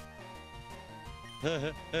haunter.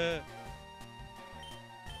 Oh,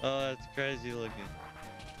 that's crazy looking.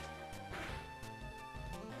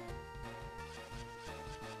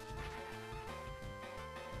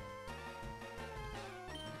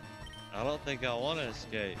 I don't think I want to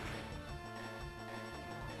escape.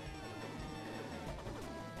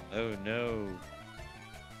 Oh no.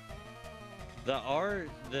 The art,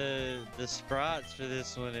 the sprites for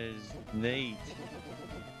this one is neat.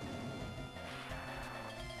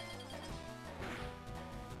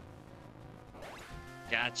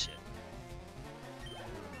 Gotcha.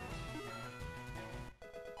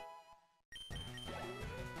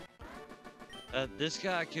 This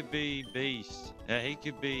guy could be beast. He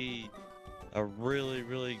could be a really,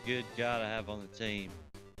 really good guy to have on the team.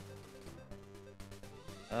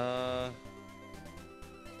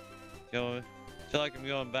 Going, feel like I'm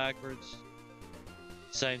going backwards.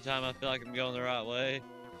 Same time, I feel like I'm going the right way.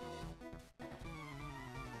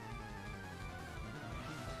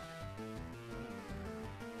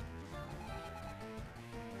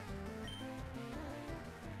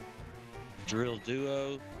 Drill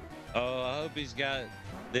duo. Oh, I hope he's got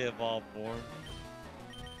the evolved form.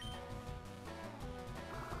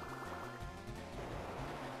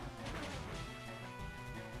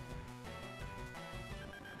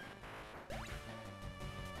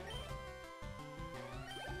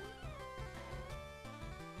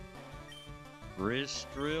 Wrist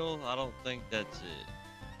drill? I don't think that's it.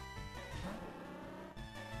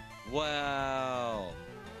 Wow.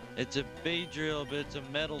 It's a B drill, but it's a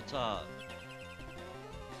metal top.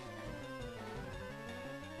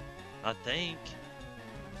 I think.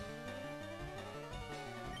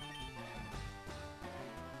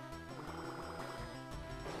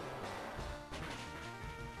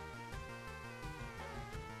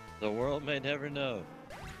 The world may never know.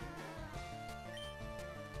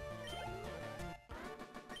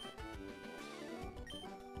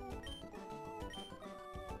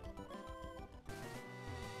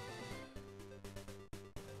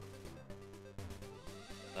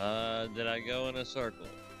 Did I go in a circle?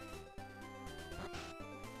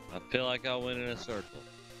 I feel like I went in a circle.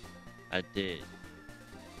 I did.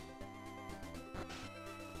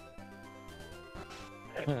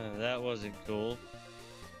 That wasn't cool.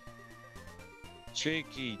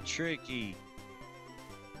 Tricky, tricky.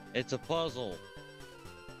 It's a puzzle.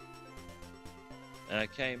 And I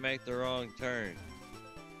can't make the wrong turn.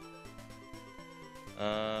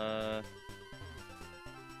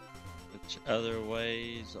 Which other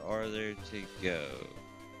ways are there to go?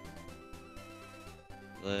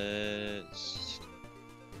 Let's...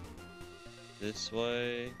 This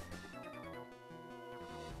way.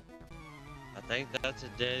 I think that's a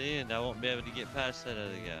dead end. I won't be able to get past that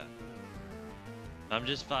other guy. I'm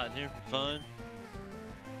just fighting here for fun.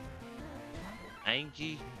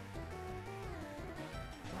 Anky.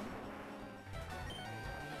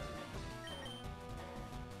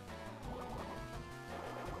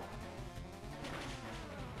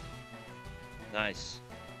 Nice.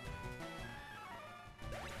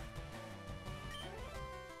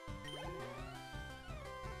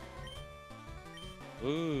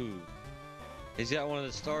 Ooh. He's got one of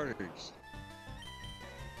the starters.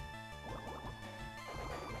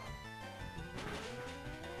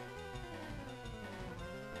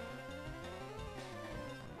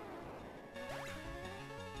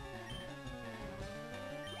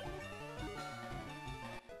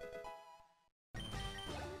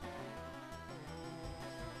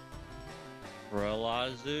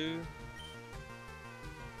 Relazu.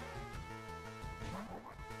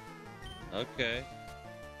 Okay.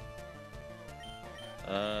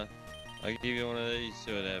 I'll give you one of these,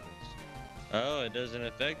 see what happens. Oh, it doesn't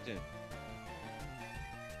affect him.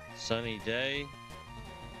 Sunny day.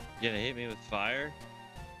 You gonna hit me with fire?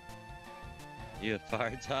 You a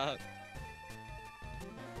fire top?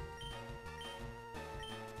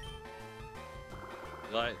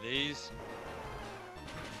 You like these?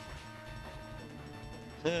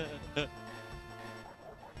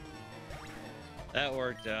 That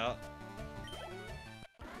worked out.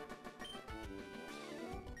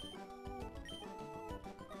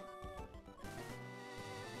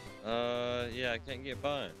 Yeah, I can't get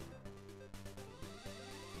by him.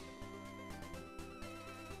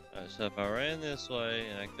 Alright, so if I ran this way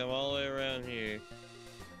and I come all the way around here,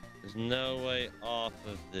 there's no way off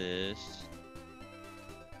of this.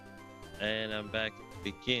 And I'm back at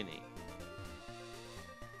the beginning.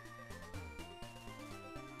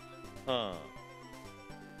 Huh.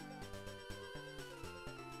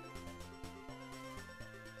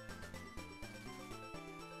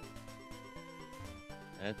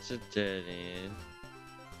 That's a dead end.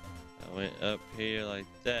 I went up here like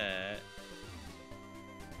that.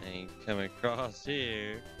 And come across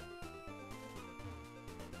here.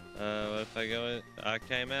 What if I go in? I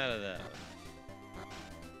came out of that one.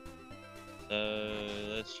 So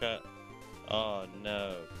let's try. Oh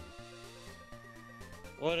no.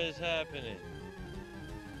 What is happening?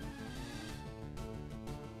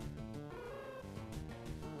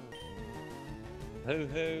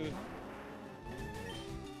 Hoo-hoo.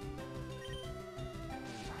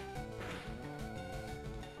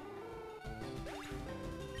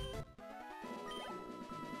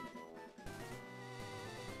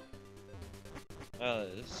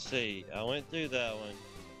 Let's see. I went through that one.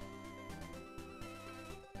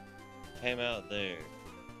 Came out there.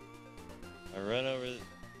 I run over.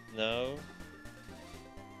 No.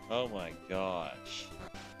 Oh my gosh.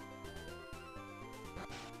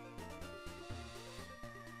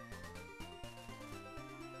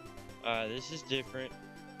 Alright, this is different.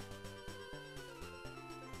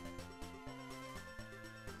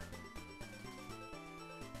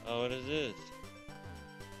 Oh, what is this?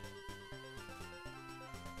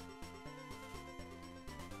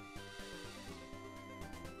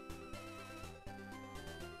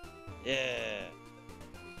 Yeah.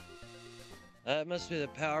 That must be the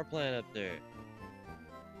power plant up there.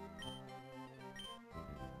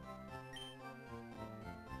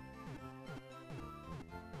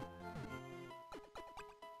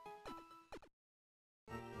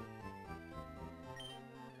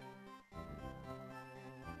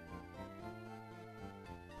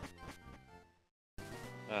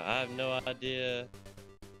 I have no idea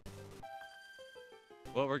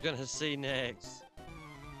what we're gonna see next.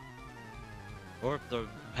 Or if the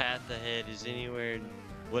path ahead is anywhere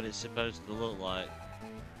what it's supposed to look like.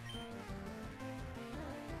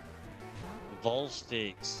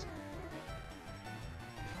 Volsticks.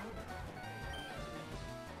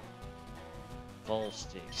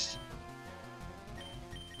 Volsticks.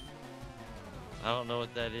 I don't know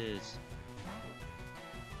what that is.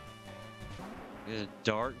 Is it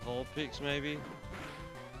dark Vulpix maybe?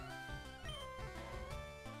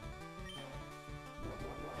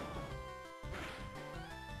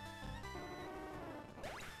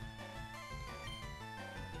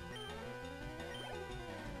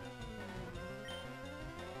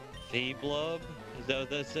 Feeblub? Is that what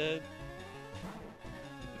that said?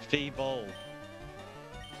 Feeble.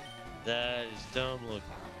 That is dumb looking.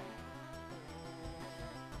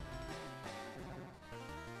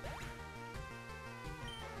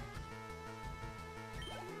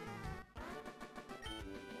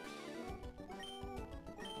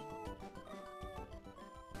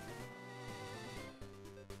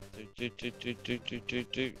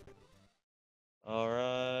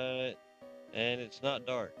 Alright. And it's not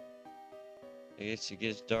dark. I guess it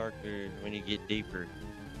gets darker when you get deeper.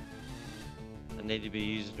 I need to be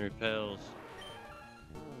using repels.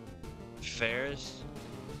 Ferris?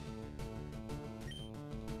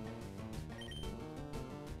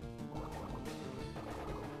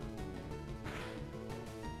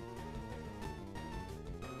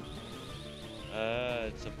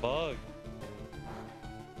 It's a bug.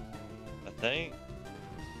 I think.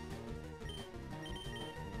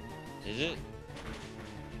 Is it?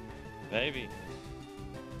 Maybe.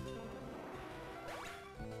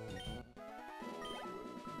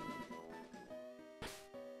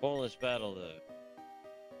 Pointless battle though.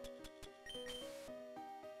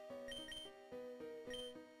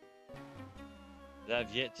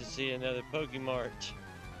 I've yet to see another Pokemarch.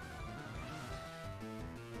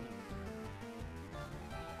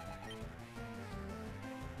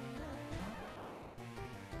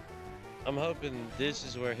 I'm hoping this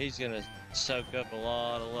is where he's gonna soak up a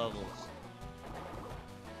lot of levels.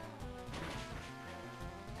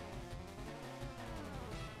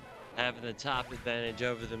 Having the top advantage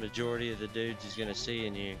over the majority of the dudes he's gonna see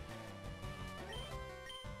in here.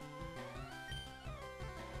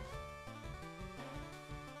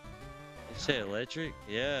 You say electric?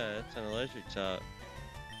 Yeah, that's an electric top.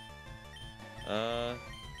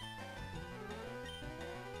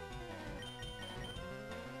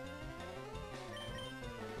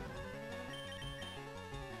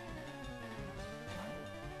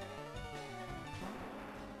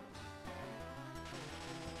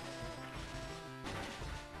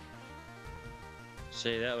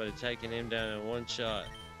 See, that would have taken him down in one shot.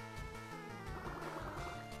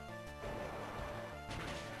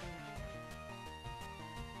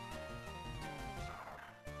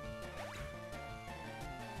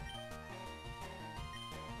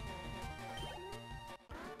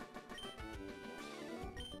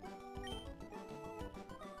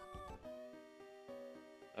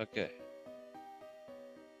 Okay.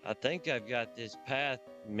 I think I've got this path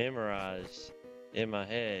memorized in my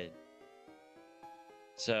head.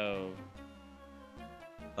 So,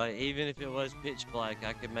 like, even if it was pitch black,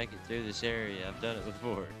 I could make it through this area. I've done it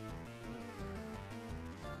before.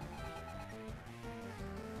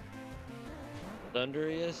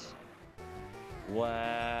 Thundurius?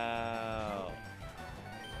 Wow.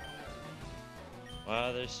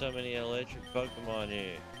 Wow, there's so many electric Pokemon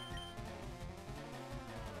here.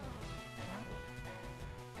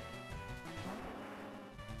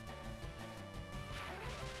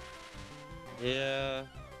 Yeah.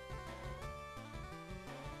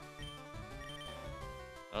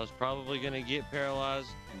 I was probably gonna get paralyzed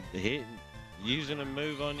using a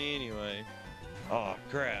move on you anyway. Oh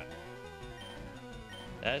crap.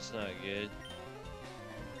 That's not good.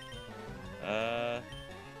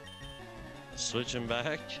 Switching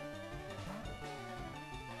back.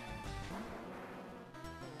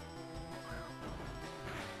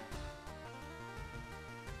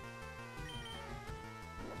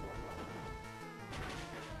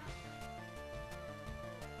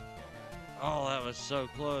 Oh, that was so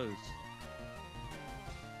close.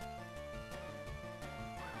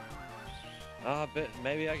 I bet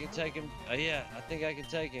maybe I can take him. Yeah, I think I can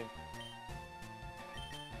take him.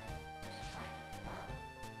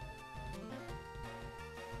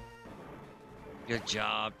 Good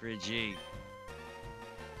job, Bridgie.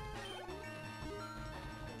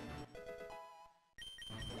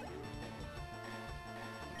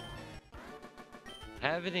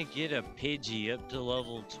 Having to get a Pidgey up to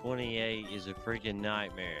level 28 is a freaking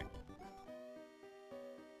nightmare.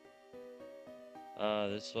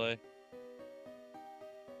 This way.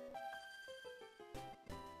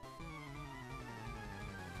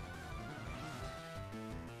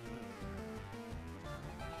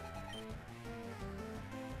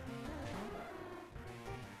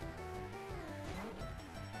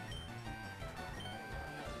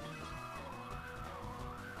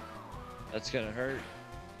 That's gonna hurt.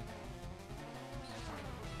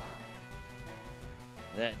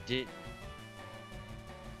 That didn't.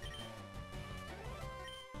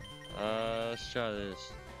 Let's try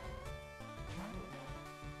this.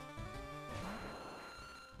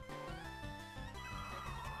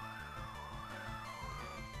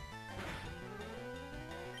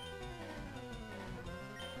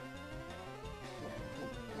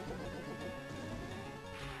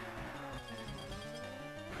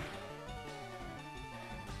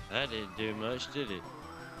 That didn't do much, did it?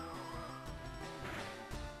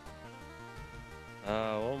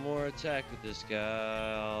 One more attack with this guy.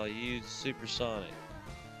 I'll use Supersonic.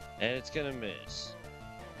 And it's gonna miss.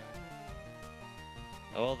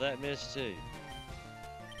 Oh, well, that missed too.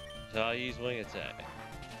 So I'll use Wing Attack.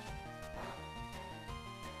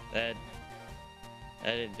 That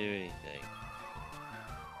didn't do anything.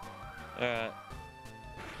 Alright.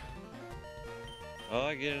 Oh,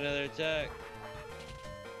 I get another attack.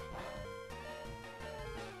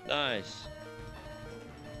 Nice.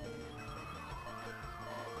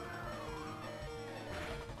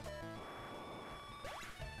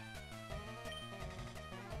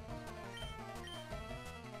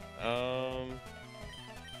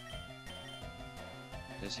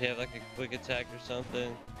 Does he have like a quick attack or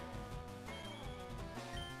something?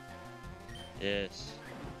 Yes.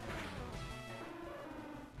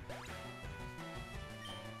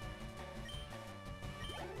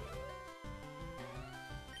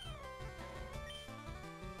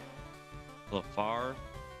 Lafar?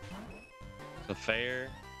 Clefairy?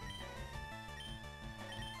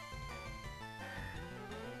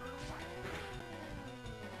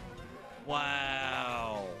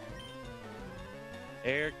 Wow!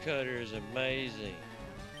 Air Cutter is amazing.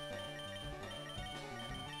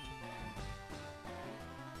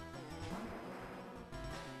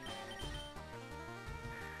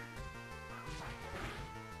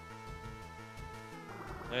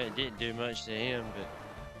 I mean, it didn't do much to him, but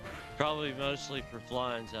probably mostly for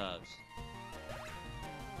flying types.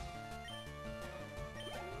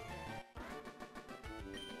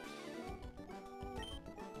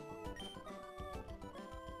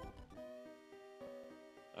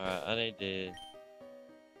 Alright, I need to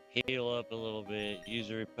heal up a little bit, use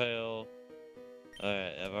a repel.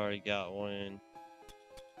 Alright, I've already got one.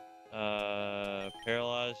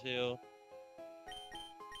 Paralyze heal.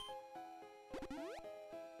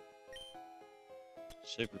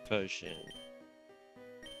 Super potion.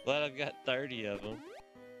 Glad I've got 30 of them.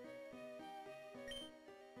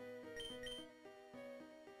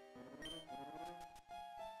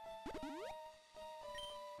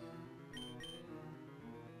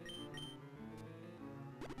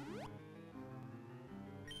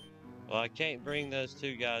 Well, I can't bring those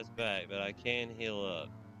two guys back, but I can heal up.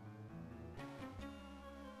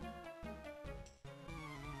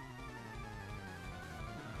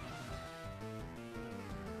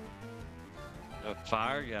 A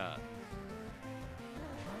fire guy.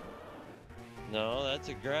 No, that's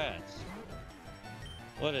a grass.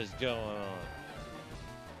 What is going on?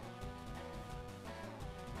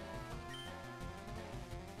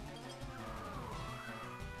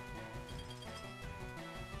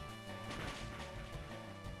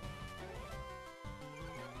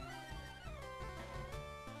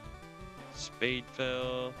 Speed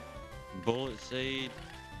fell. Bullet seed.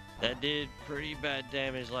 That did pretty bad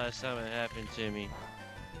damage last time it happened to me.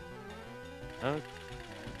 I'm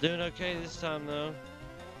doing okay this time though.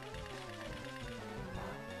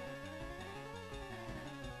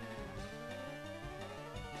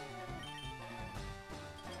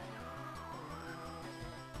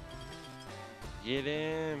 Get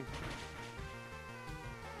him.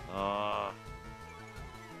 Ah.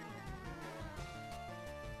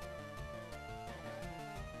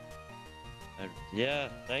 Yeah,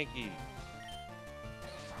 thank you.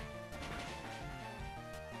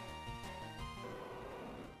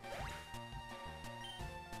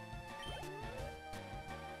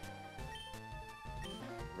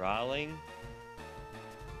 Riling?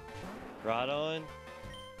 Right on?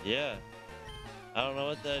 Yeah. I don't know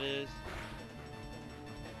what that is.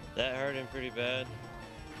 That hurt him pretty bad.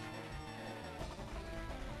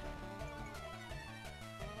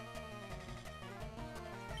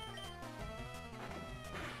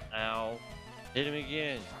 Ow. Hit him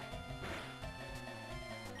again.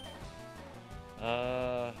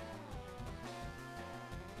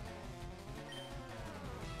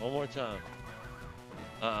 One more time.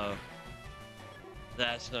 Uh-oh.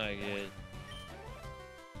 That's not good.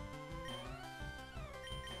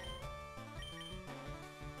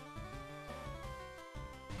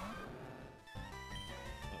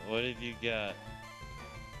 What have you got?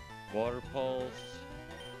 Water Pulse.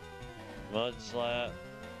 Mud Slap.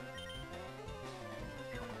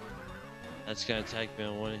 That's gonna take me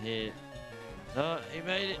on one hit. Oh, he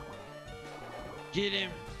made it. Get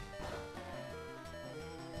him.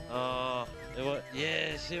 Oh,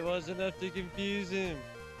 yes, it was enough to confuse him.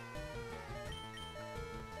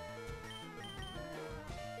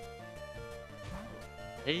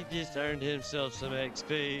 He just earned himself some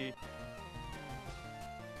XP.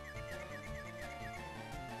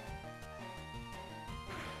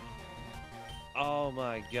 Oh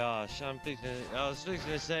my gosh, I was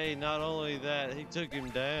fixing to say, not only that, he took him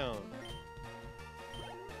down.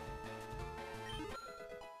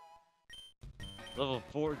 Level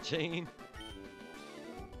 14.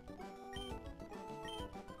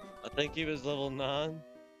 I think he was level 9.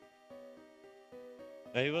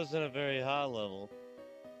 He wasn't a very high level.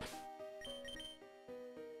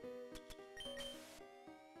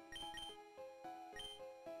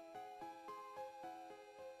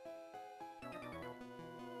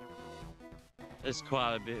 There's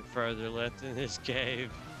quite a bit further left in this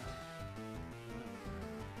cave.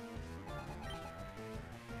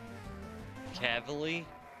 Cavalry?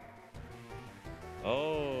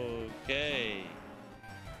 Okay.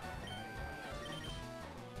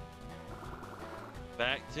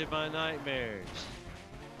 Back to my nightmares.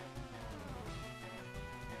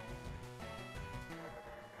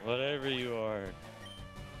 Whatever you are.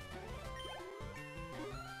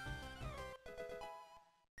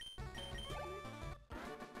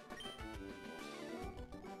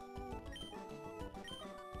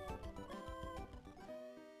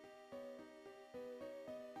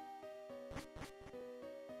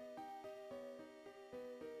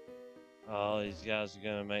 Oh, these guys are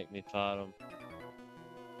gonna make me fight them.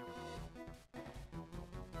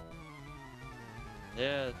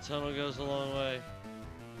 Yeah, the tunnel goes a long way.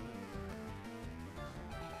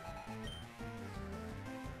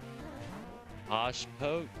 Hosh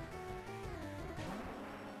poke.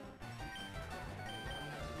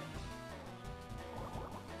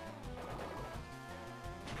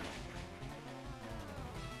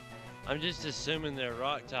 I'm just assuming they're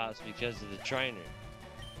rock types because of the trainer.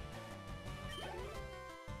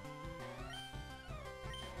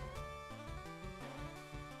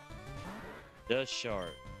 Dust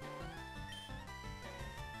shark.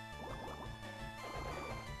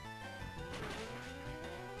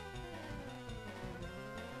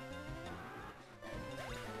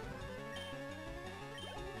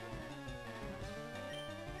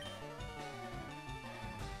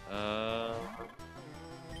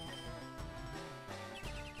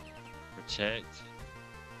 Protect.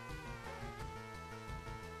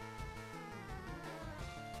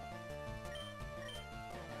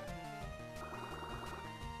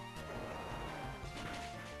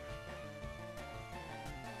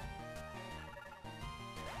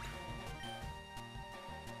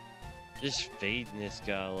 Just feeding this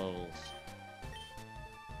guy levels.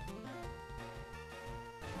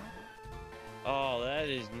 Oh, that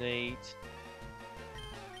is neat.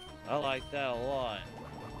 I like that a lot.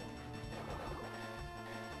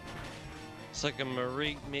 It's like a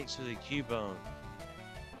Marik mixed with a Cubone.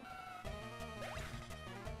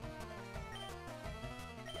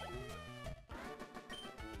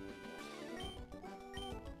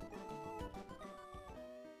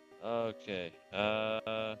 Okay.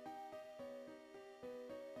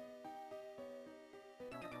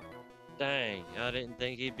 Dang, I didn't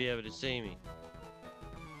think he'd be able to see me.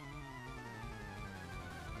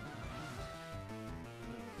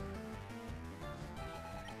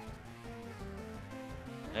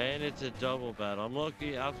 And it's a double battle. I'm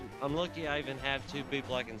lucky I even have 2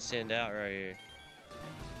 people I can send out right here.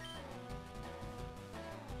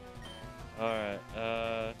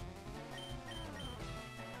 Alright,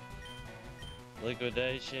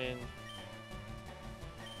 Liquidation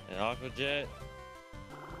and Aqua Jet.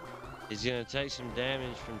 He's gonna take some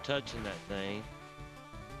damage from touching that thing.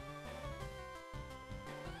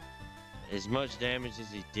 As much damage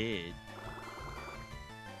as he did.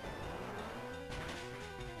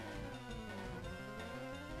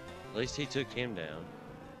 At least he took him down.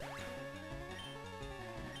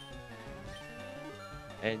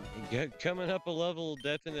 And coming up a level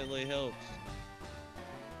definitely helps.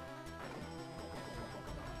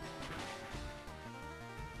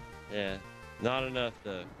 Yeah, not enough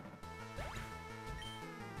though.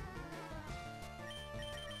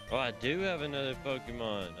 Oh, I do have another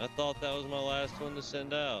Pokemon. I thought that was my last one to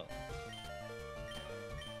send out.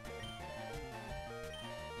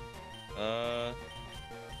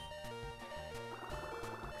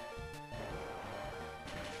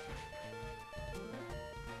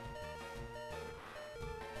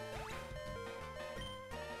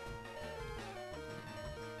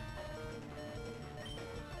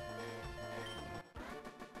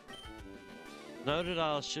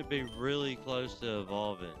 Totodile should be really close to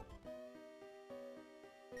evolving.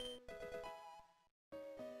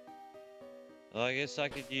 Well, I guess I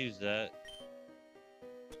could use that.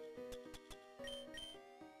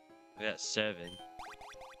 We got 7.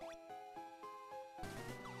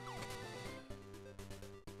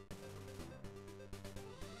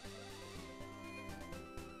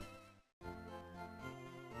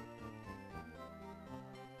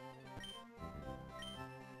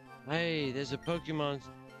 Hey, there's a Pokemart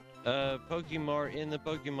in the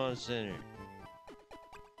Pokemon Center.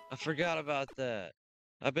 I forgot about that.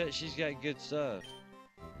 I bet she's got good stuff.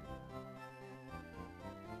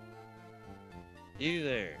 You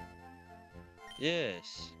there?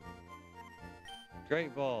 Yes.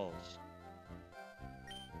 Great balls.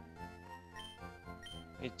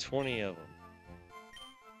 Need 20 of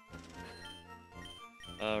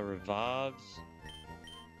them. Revives.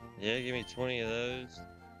 Yeah, give me 20 of those.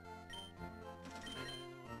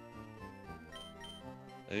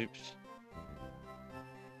 Oops.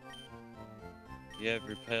 You have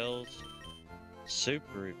repels.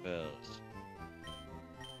 Super repels.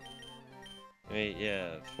 I mean,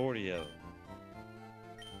 yeah, 40 of them.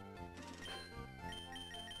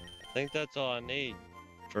 I think that's all I need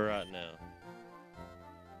for right now.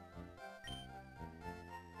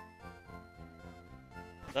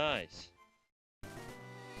 Nice.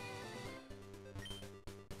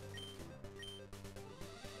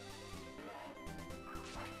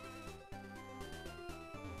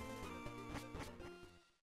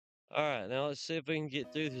 Alright, now let's see if we can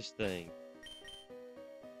get through this thing.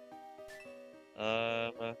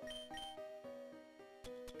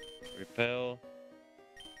 Repel.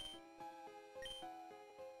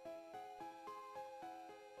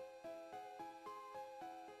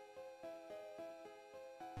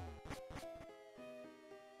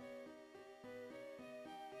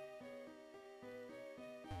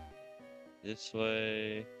 This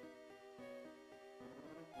way.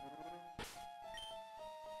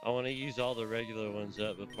 I want to use all the regular ones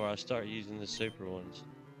up before I start using the super ones.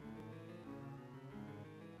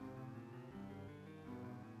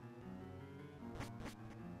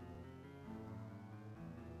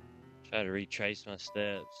 Try to retrace my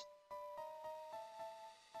steps.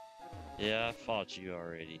 Yeah, I fought you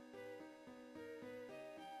already.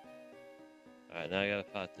 Alright, now I gotta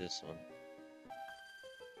fight this one.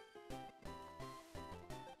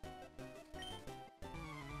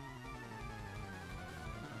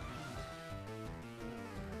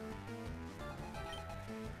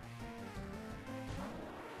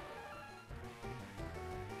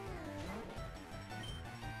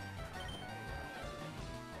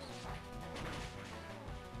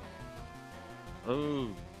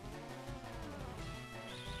 Ooh.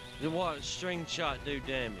 What string shot do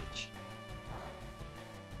damage?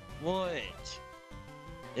 What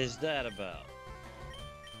is that about?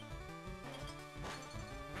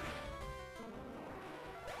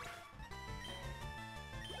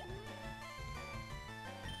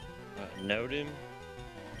 Note him.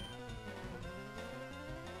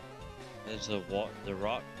 Is the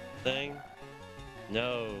rock thing?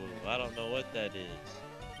 No, I don't know what that is.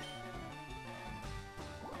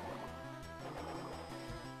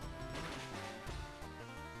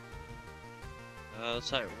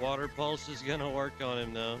 Looks like water pulse is gonna work on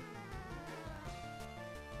him though.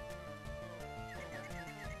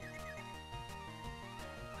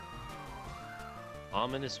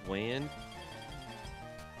 Ominous wind?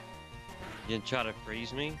 You gonna try to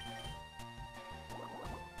freeze me?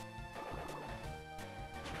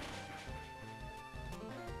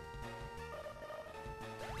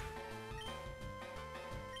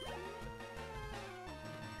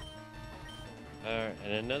 Alright,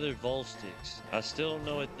 and another Volstix. I still don't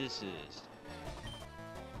know what this is.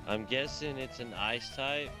 I'm guessing it's an ice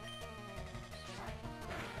type.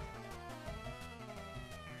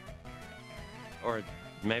 Or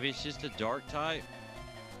maybe it's just a dark type.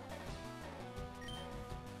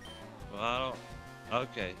 Well, I don't...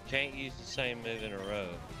 Okay, can't use the same move in a row.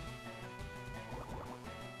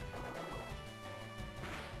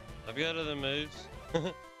 I've got other moves.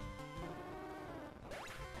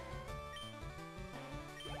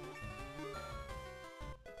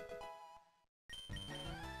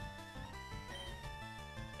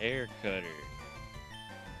 Air cutter.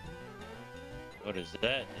 What does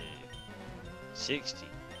that do? 60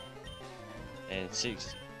 and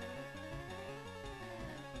 60.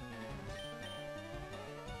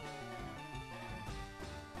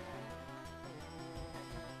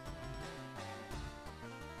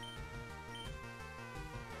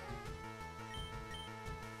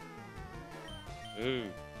 Ooh.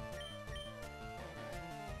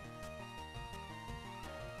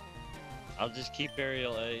 I'll just keep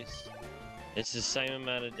aerial ace. It's the same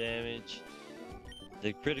amount of damage.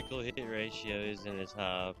 The critical hit ratio isn't as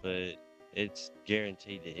high, but it's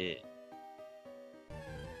guaranteed to hit.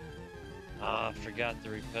 Ah, I forgot to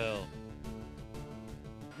repel.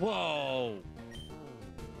 Whoa!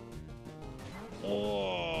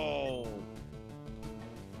 Whoa!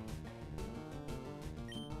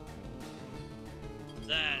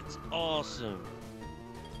 That's awesome.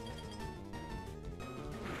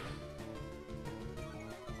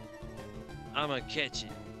 I'ma catch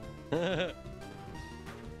it.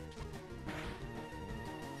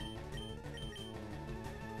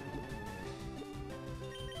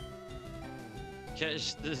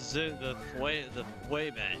 Catch the way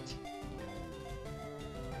bat.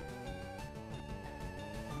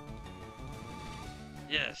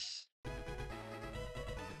 Yes.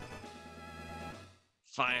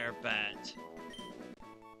 Fire bat.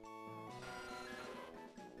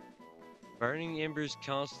 Burning embers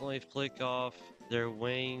constantly flick off their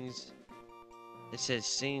wings. It says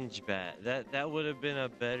singe bat. That would have been a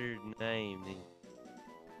better name than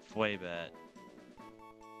Fway bat.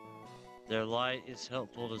 Their light is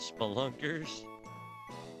helpful to spelunkers.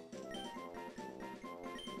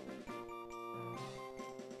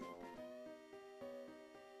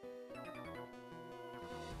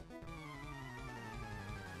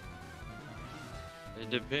 It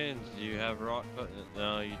depends. Do you have rock?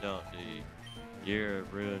 No, you don't, do you? You're a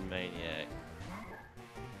ruin maniac.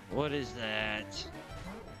 What is that?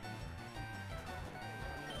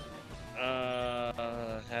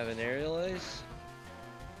 Have an aerial ace?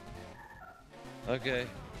 Okay.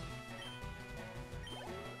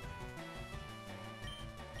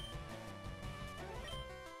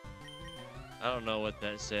 I don't know what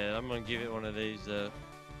that said. I'm gonna give it one of these though.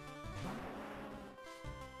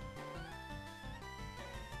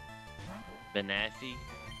 Benassi.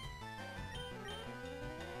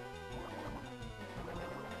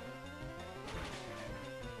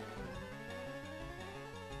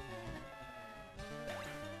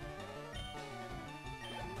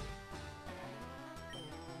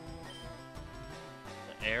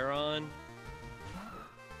 Aaron.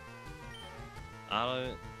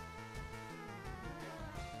 I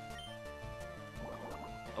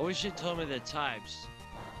wish it told me the types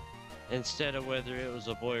instead of whether it was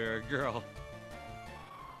a boy or a girl.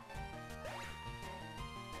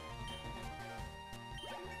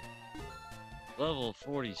 Level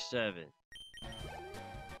 47.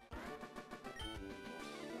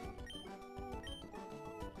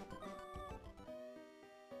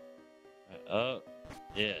 Oh,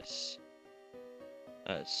 yes.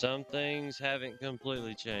 Some things haven't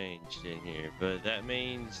completely changed in here, but that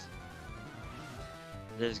means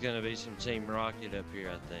there's gonna be some Team Rocket up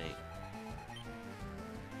here, I think.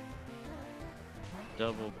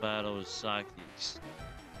 Double battle with psychics.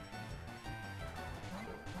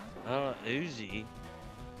 Uzi.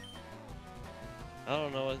 I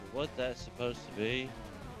don't know what that's supposed to be.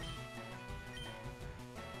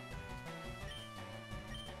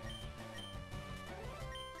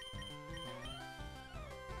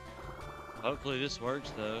 Hopefully this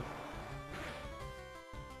works though.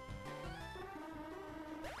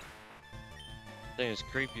 Thing is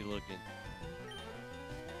creepy looking.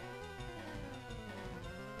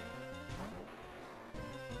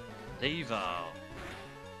 Devo.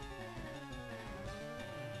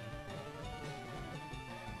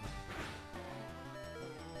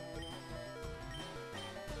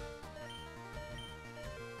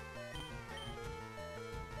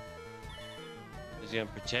 Is he gonna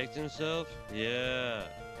protect himself? Yeah.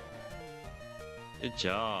 Good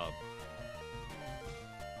job.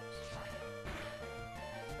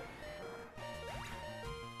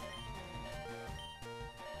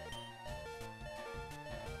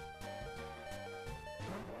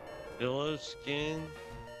 Pillow skin?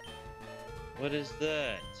 What is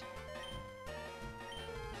that?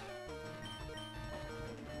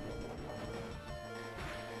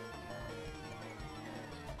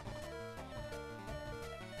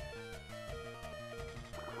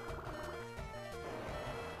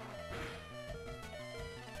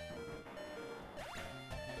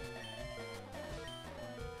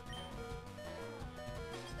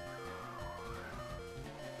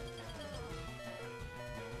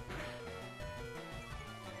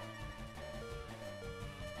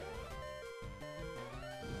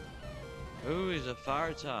 Ooh, he's a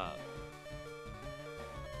fire top.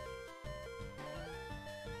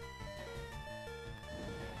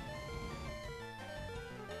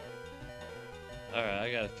 Alright,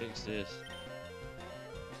 I gotta fix this.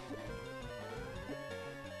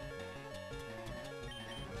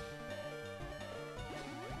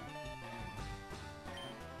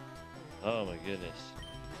 Oh my goodness.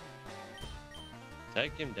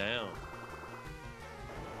 Take him down.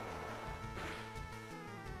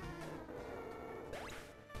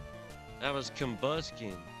 That was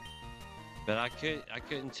combustion, but I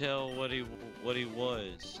couldn't tell what he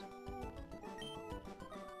was.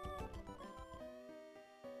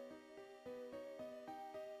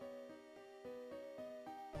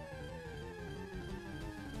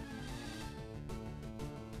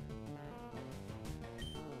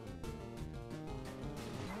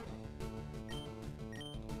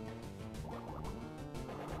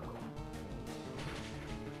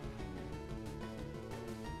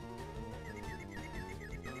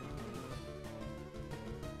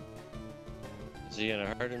 Is he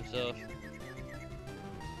gonna hurt himself?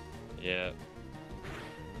 Yeah.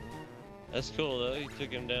 That's cool though, he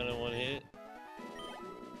took him down in one hit.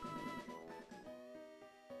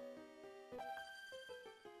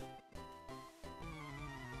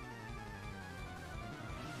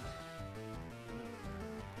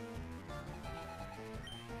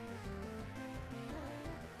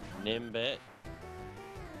 Nimbet.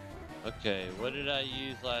 Okay, what did I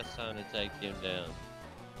use last time to take him down?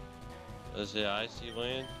 Was it Icy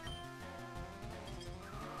Wind?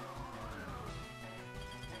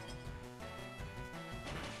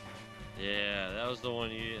 Yeah, that was the one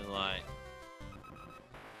you didn't like.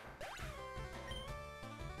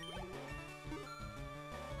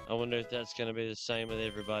 I wonder if that's gonna be the same with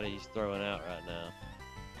everybody he's throwing out right now.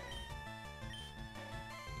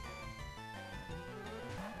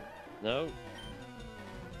 Nope.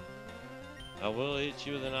 I will hit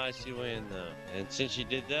you with an Icy Wind though. And since you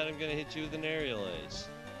did that, I'm gonna hit you with an Aerial Ace.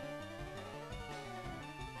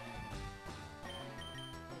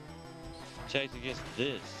 Checked against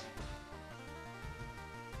this.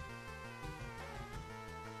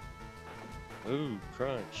 Ooh,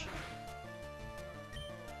 crunch.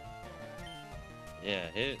 Yeah,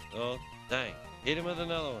 hit. Oh, dang. Hit him with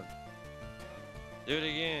another one. Do it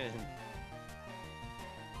again.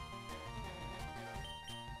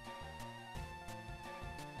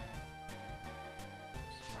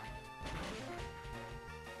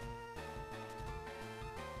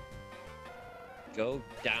 Go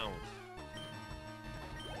down.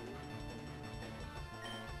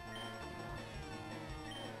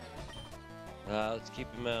 Let's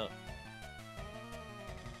keep him out.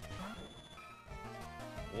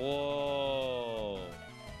 Whoa.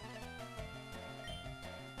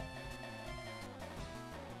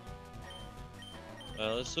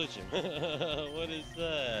 Let's switch him. What is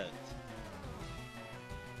that?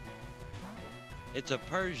 It's a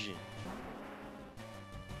Persian.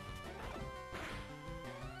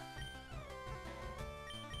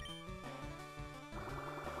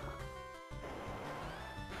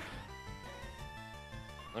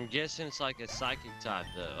 I'm guessing it's like a psychic type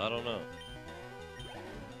though, I don't know.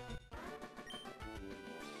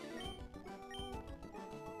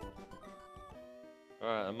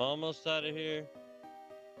 Alright, I'm almost out of here.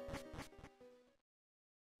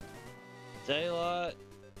 Daylight.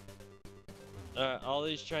 Alright, all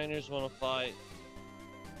these trainers want to fight.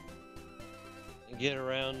 And get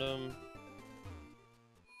around them.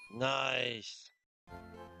 Nice.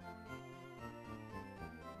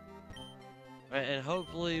 And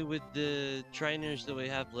hopefully with the trainers that we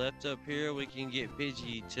have left up here, we can get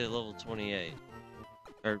Pidgey to level 28.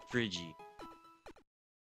 Or Friggy.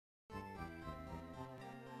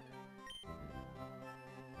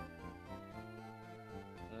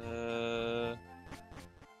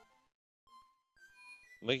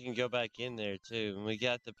 We can go back in there too. And we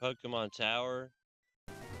got the Pokemon Tower.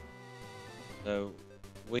 So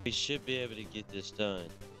we should be able to get this done.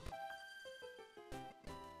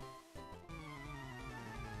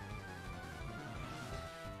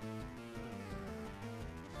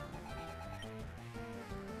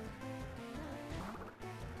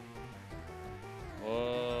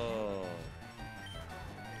 Whoa.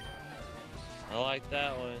 I like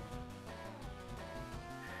that one.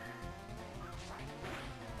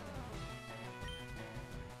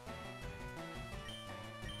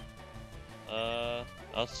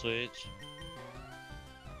 I'll switch.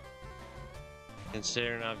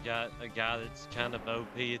 Considering I've got a guy that's kind of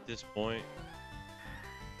OP at this point.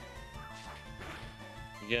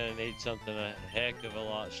 You're gonna need something a heck of a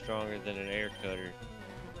lot stronger than an air cutter.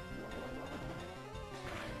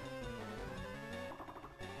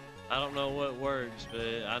 I don't know what works,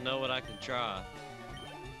 but I know what I can try.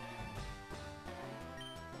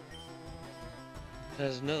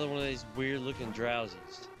 There's another one of these weird looking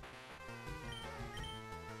drowsies.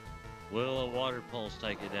 Will a water pulse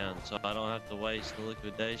take it down so I don't have to waste the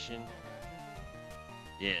liquidation?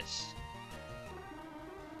 Yes.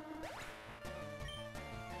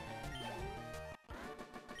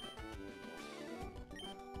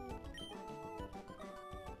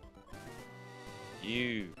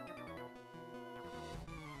 You.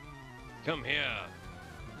 Come here.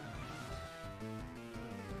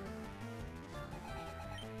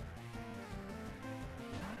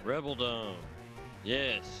 Rebel Dome.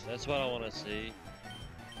 Yes, that's what I want to see.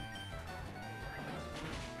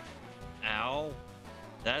 Ow.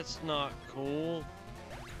 That's not cool.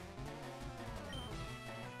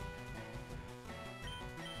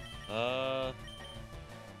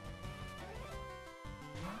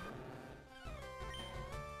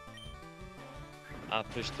 I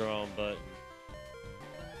pushed the wrong button.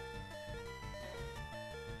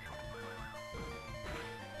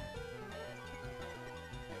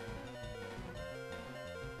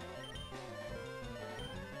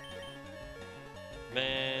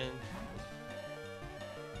 Man.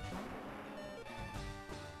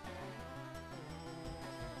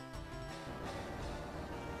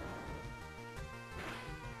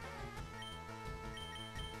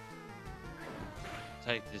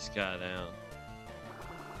 Take this guy down.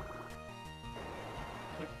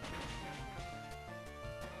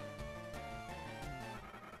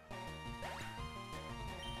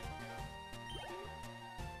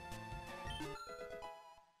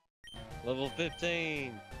 Level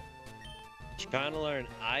 15. Trying to learn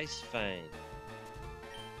Ice Fang.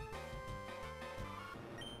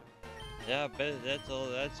 Yeah, I bet that's all.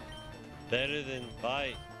 That's better than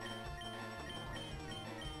Bite.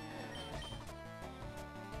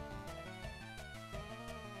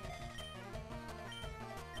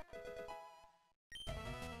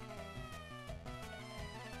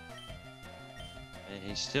 And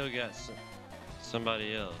he still got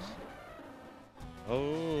somebody else.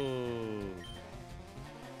 Oh.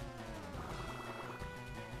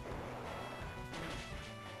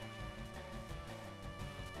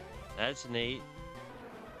 That's neat.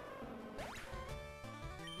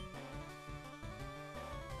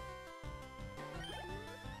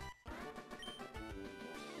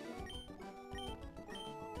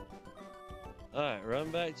 Alright,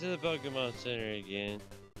 run back to the Pokemon Center again.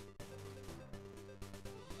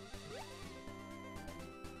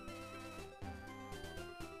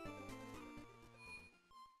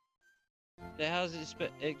 How's it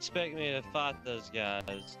expect me to fight those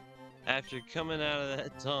guys after coming out of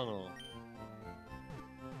that tunnel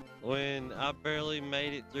when I barely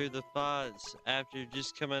made it through the fights after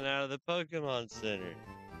just coming out of the Pokemon Center?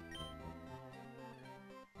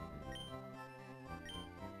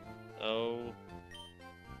 Oh.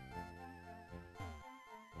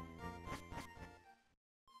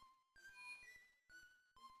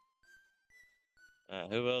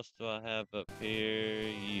 Alright, who else do I have up here?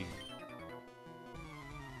 You.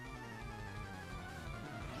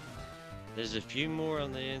 There's a few more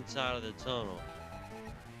on the inside of the tunnel.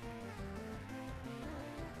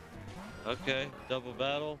 Okay, double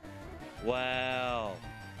battle. Wow.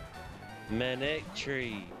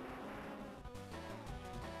 Manectree.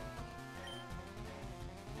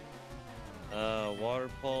 Water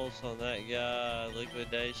pulse on that guy,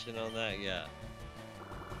 liquidation on that guy.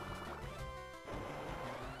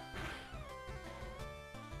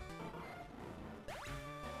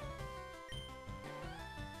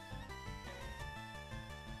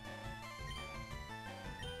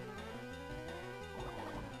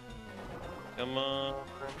 Come on.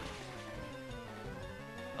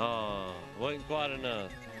 Oh, wasn't quite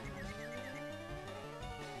enough.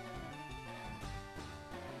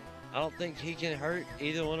 I don't think he can hurt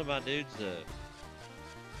either one of my dudes though.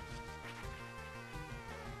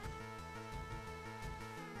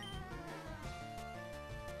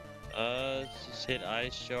 Let's just hit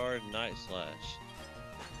Ice Shard, Night Slash.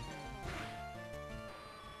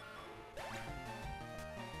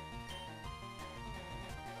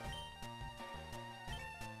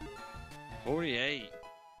 $48.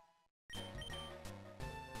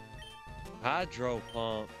 Hydro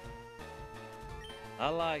Pump. I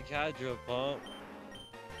like Hydro Pump.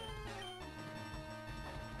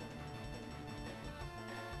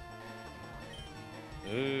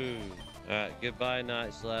 Ooh. Alright, goodbye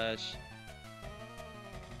Night Slash.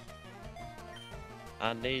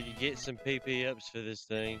 I need to get some PP ups for this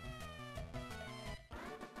thing.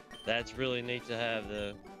 That's really neat to have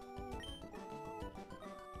though.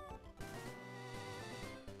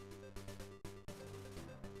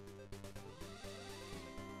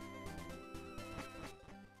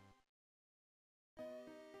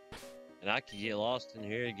 And I could get lost in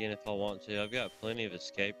here again if I want to. I've got plenty of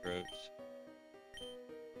escape ropes.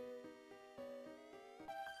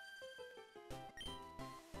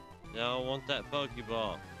 No, I want that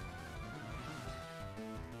Pokeball.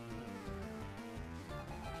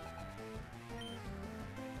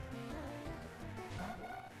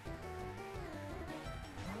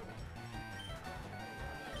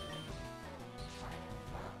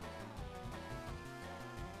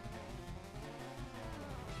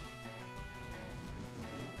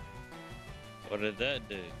 What did that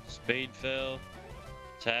do? Speed fell,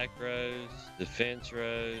 attack rose, defense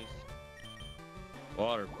rose,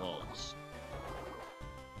 water pulse.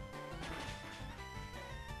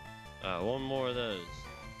 Alright, one more of those.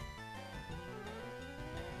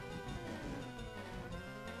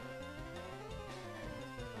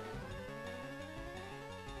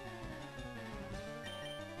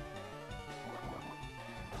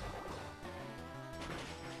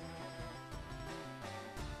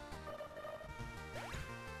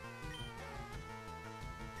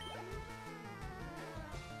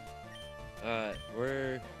 Alright,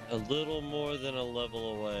 we're a little more than a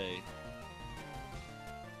level away.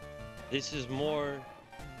 This is more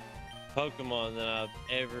Pokemon than I've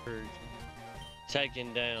ever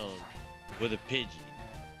taken down with a Pidgey.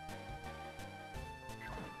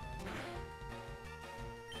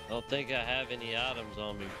 I don't think I have any items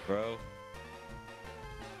on me, bro.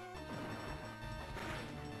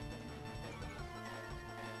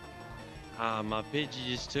 My Pidgey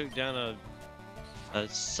just took down a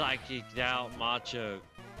psychic out Macho.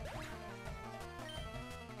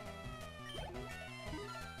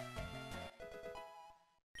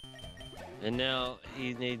 And now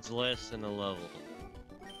he needs less than a level.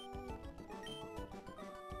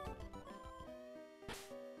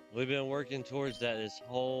 We've been working towards that this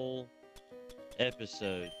whole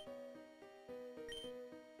episode.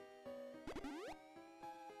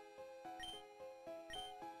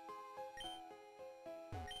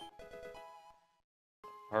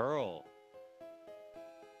 Pearl.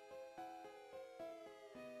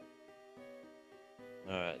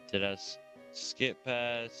 Alright, did I skip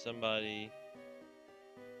past somebody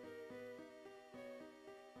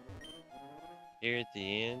here at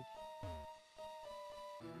the end?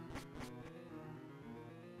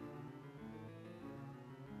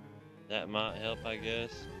 That might help, I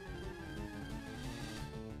guess.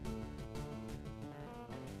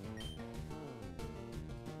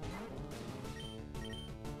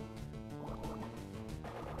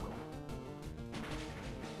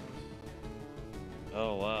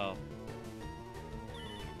 Oh, wow.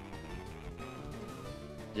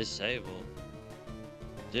 Disabled.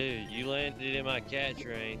 Dude, you landed in my catch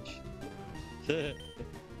range.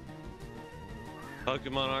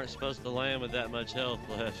 Pokemon aren't supposed to land with that much health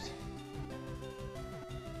left.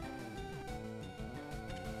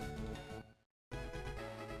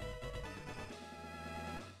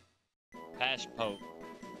 Hash Poke.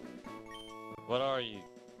 What are you?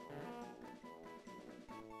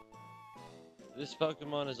 This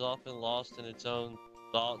Pokemon is often lost in its own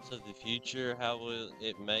thoughts of the future. How will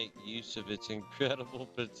it make use of its incredible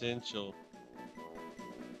potential?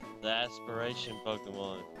 The aspiration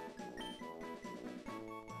Pokemon.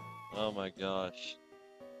 Oh my gosh.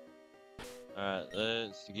 Alright,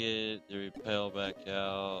 let's get the repel back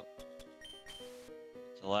out.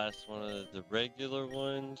 It's the last one of the regular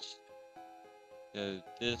ones. Go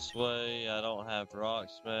this way. I don't have Rock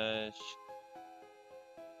Smash.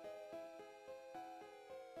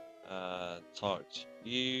 Talk to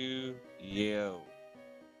you. Yo.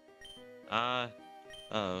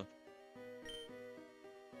 Uh-oh.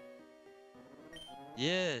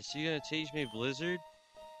 Yes, you gonna teach me Blizzard?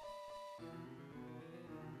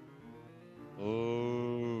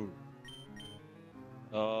 Oh.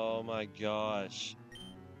 Oh my gosh.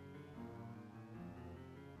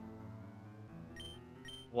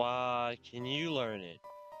 Why can you learn it?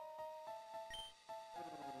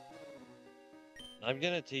 I'm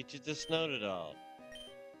gonna teach it to Snowdidol.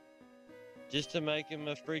 Just to make him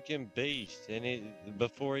a freaking beast, and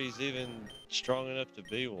before he's even strong enough to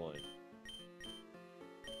be one.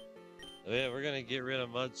 Oh yeah, we're gonna get rid of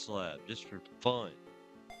Mudslap, just for fun.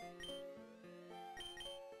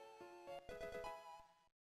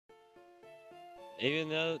 Even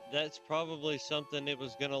though that's probably something it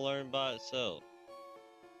was gonna learn by itself.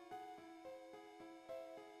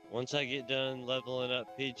 Once I get done leveling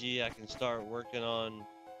up Pidgey, I can start working on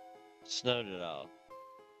Snowdidol.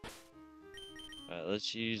 Alright,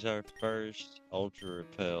 let's use our first Ultra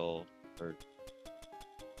Repel, or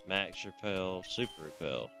Max Repel, Super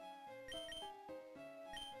Repel.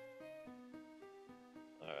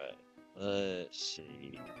 Alright, let's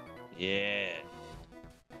see. Yeah.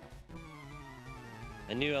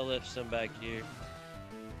 I knew I left some back here.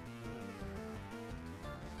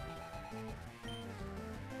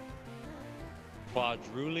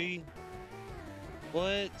 Quadruli?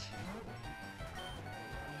 What? Is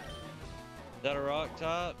that a rock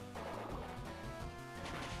top?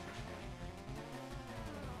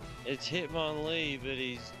 It's Hitmonlee, but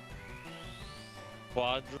he's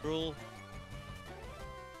Quadrule.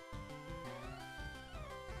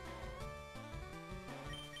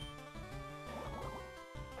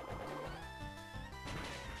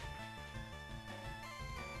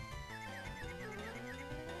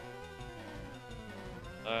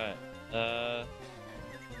 Alright.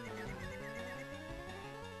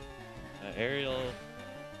 Aerial.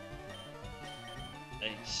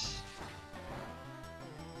 Ace.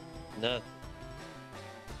 Nothing.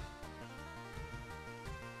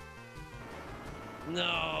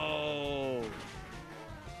 No!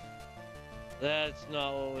 That's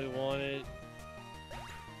not what we wanted.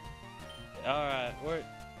 Alright,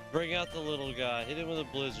 bring out the little guy. Hit him with a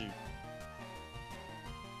blizzard.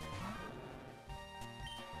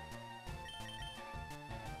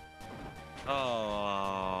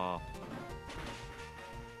 Oh.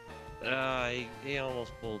 He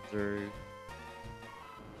almost pulled through.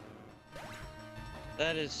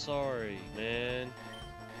 That is sorry, man.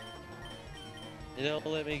 You don't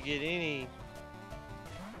let me get any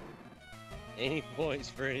points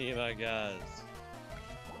for any of my guys.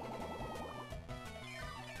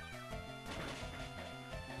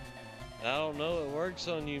 I don't know, it works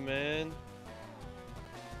on you, man.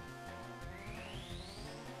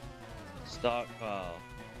 Stockpile.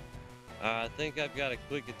 I think I've got a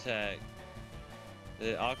quick attack.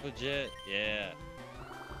 The Aqua Jet? Yeah.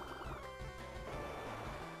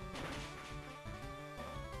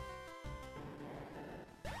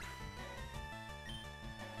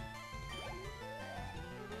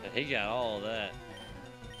 He got all of that.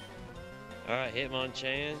 Alright,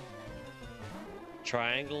 Hitmonchan.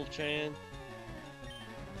 Triangle Chan.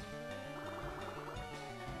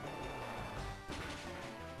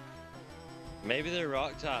 Maybe they're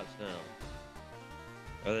rock types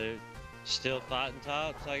now. Are they still fighting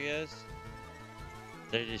types, I guess?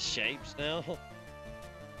 They're just shapes now?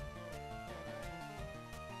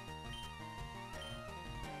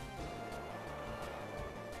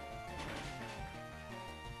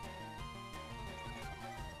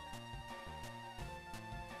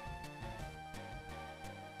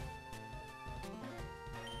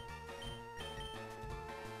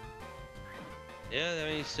 Yeah, I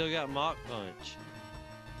mean, you still got Mach Punch.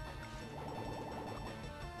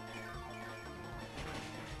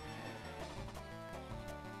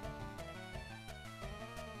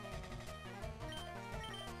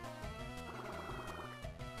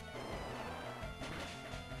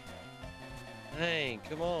 Dang,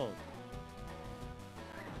 come on.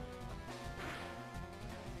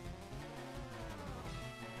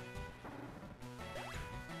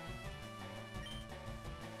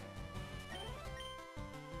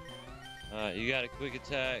 Alright, you got a quick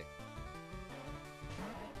attack.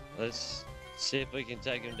 Let's see if we can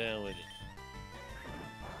take him down with it.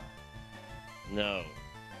 No.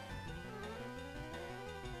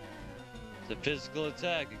 It's a physical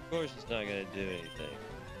attack. Of course it's not going to do anything.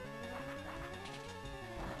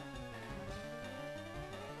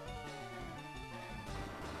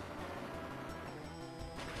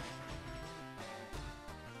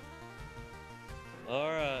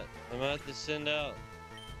 Alright, I'm going to have to send out...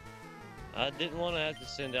 I didn't want to have to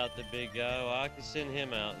send out the big guy. Well, I could send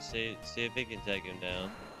him out and see if he can take him down.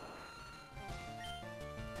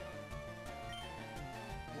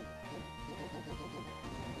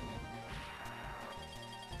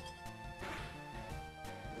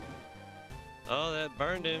 Oh, that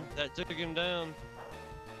burned him. That took him down.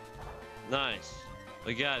 Nice.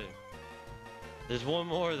 We got him. There's one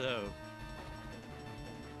more, though.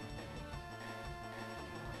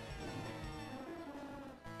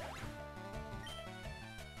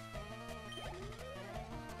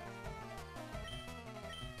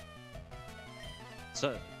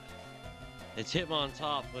 So, it's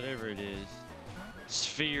Hitmontop, whatever it is.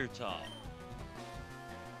 Sphere Top.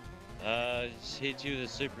 Just hit you with a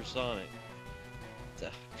supersonic.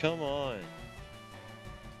 Come on.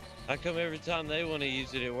 How come every time they want to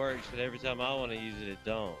use it, it works, but every time I want to use it, it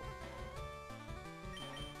don't?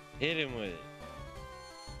 Hit him with it.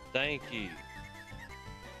 Thank you.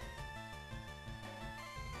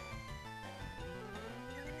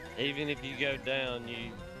 Even if you go down, you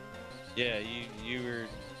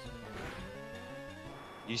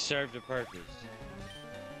served a purpose.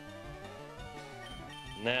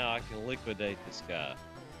 Now I can liquidate this guy.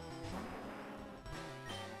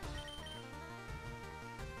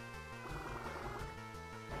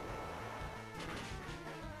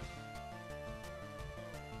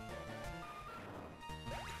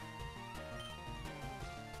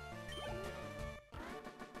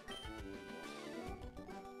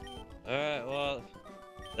 Alright, well,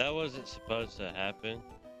 that wasn't supposed to happen.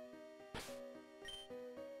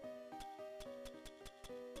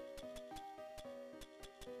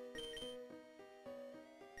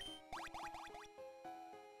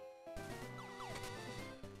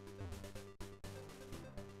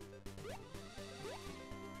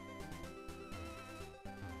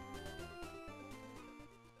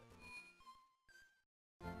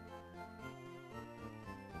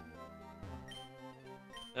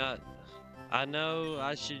 Uh, I know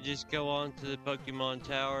I should just go on to the Pokemon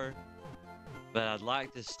Tower, but I'd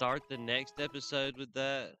like to start the next episode with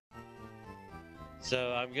that.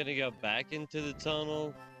 So I'm gonna go back into the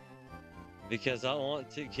tunnel because I want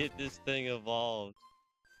to get this thing evolved.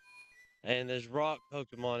 And there's rock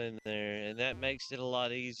Pokemon in there, and that makes it a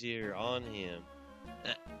lot easier on him.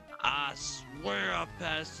 I swear I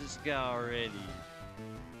passed this guy already.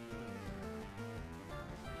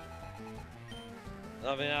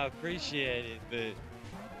 I mean, I appreciate it, but...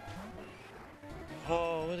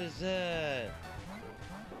 Oh, what is that?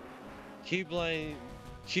 Cubone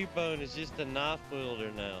is just a knife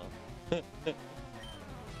wielder now.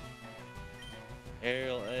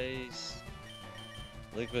 Aerial Ace.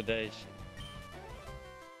 Liquidation.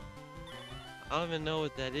 I don't even know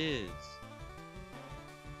what that is.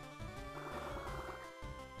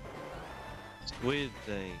 Squid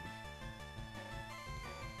thing.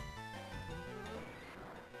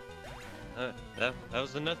 That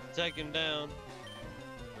was enough to take him down.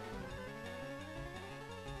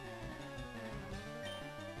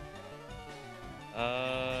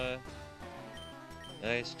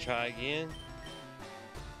 Let's try again.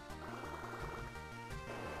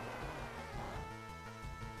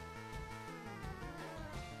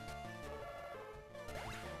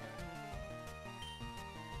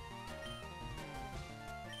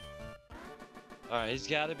 Alright, he's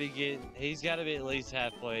gotta be at least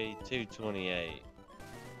halfway to 28.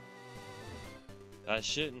 I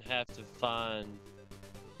shouldn't have to find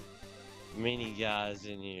many guys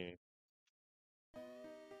in here.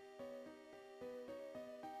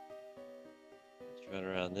 Let's run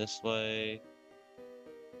around this way.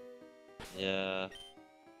 Yeah.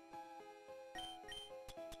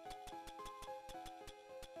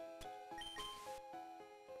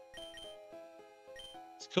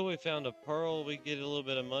 It's cool we found a pearl. We get a little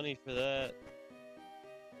bit of money for that.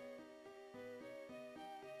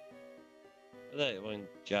 Where'd that one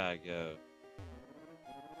guy go?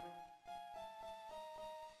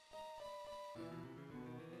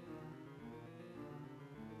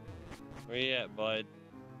 Where you at, bud?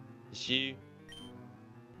 It's you?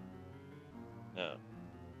 No.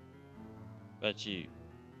 But you?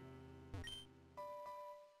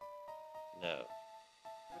 No.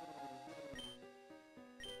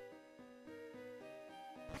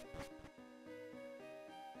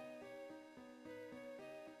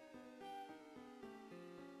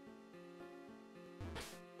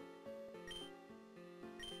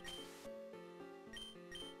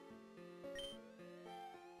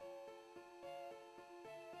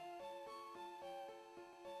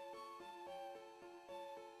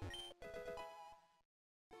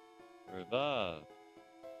 Revive.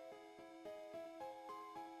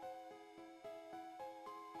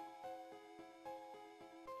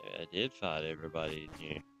 Yeah, I did fight everybody in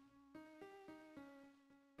here.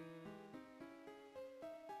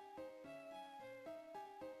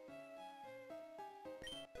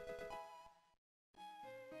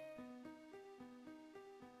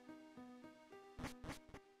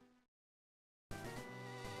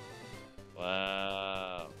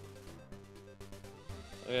 Wow.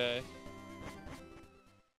 Okay.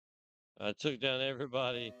 I took down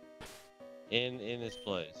everybody in this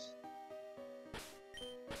place.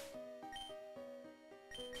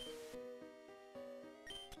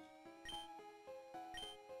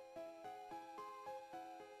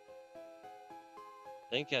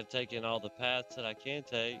 I think I've taken all the paths that I can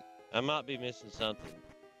take. I might be missing something.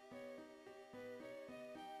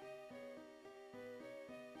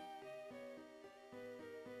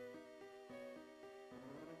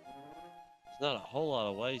 There's not a whole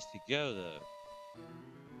lot of ways to go, though.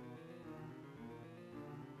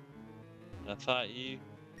 Can I fight you?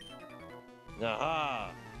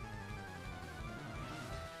 Aha!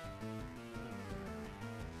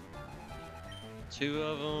 Two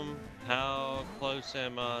of them. How close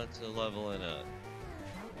am I to leveling up?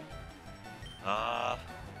 Ah.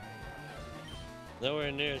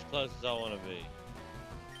 Nowhere near as close as I want to be.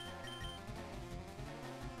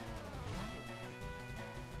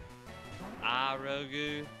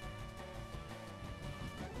 Rogu.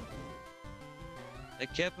 They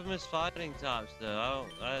kept them as fighting types, though.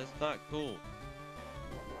 That's not cool.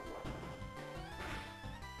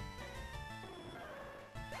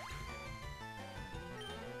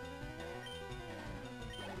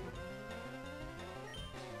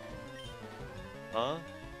 Huh?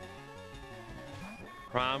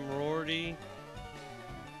 Prime Rorty.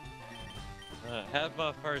 Have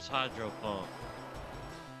my first hydro pump.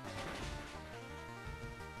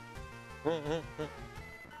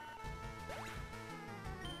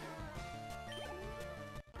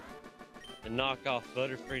 The knockoff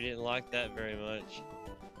Butterfree didn't like that very much.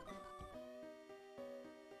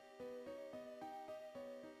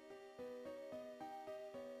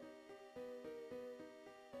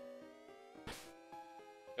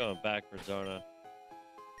 Going backwards, aren't I?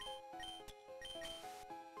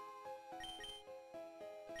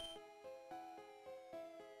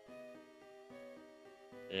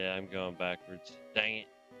 Yeah, I'm going backwards. Dang it.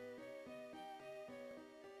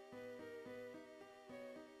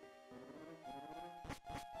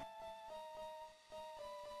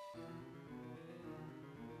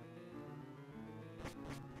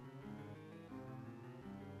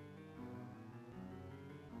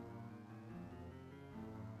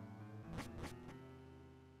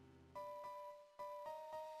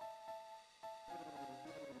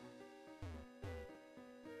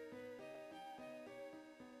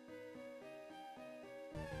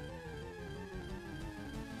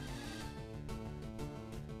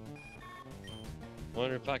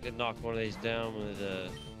 Wonder if I could knock one of these down with a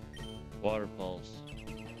water pulse.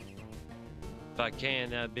 If I can,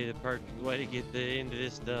 that'd be the perfect way to get the end of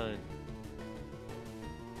this done.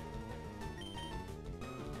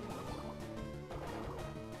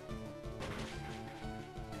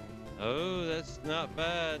 Oh, that's not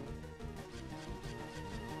bad.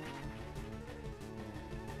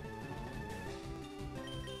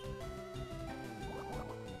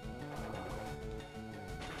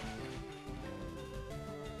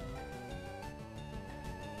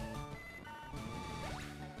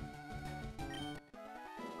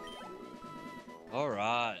 All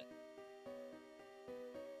right.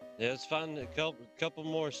 Yeah, let's find a couple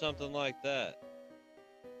more, something like that.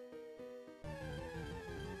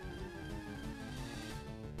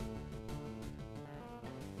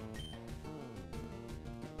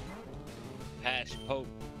 Hash Pope.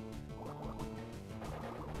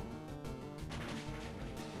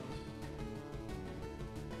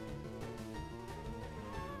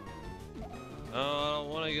 Oh, I don't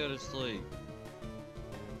want to go to sleep.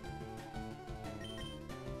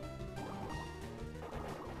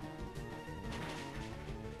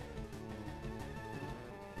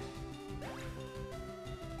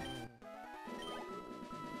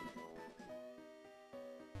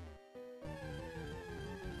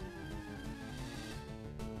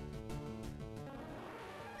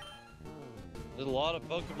 There's a lot of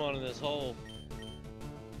Pokemon in this hole.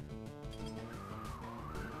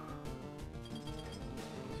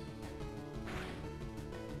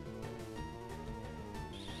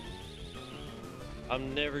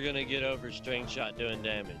 I'm never gonna get over String Shot doing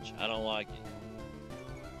damage. I don't like it.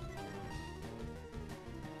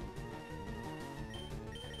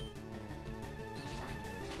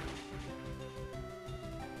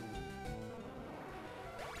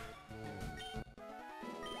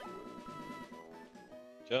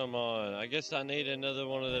 Come on, I guess I need another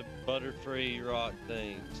one of the Butterfree rock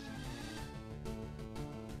things.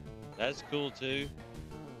 That's cool too.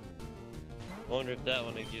 Wonder if that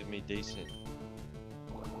one would give me decent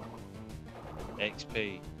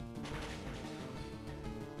XP.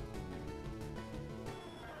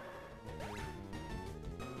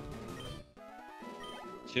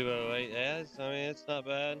 $208, yeah, I mean, it's not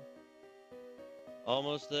bad.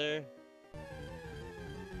 Almost there.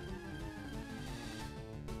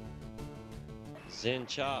 Zen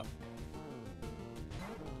Chop.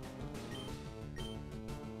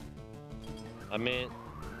 I meant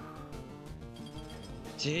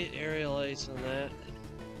to hit Aerial Ace on that.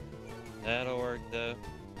 That'll work though.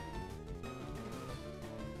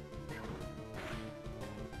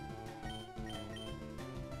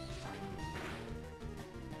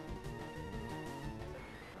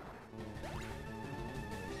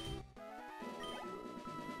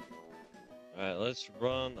 Alright, let's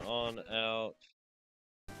run on out.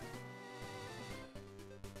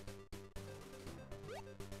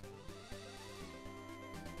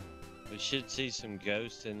 We should see some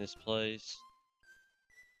ghosts in this place.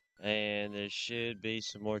 And there should be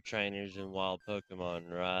some more trainers and wild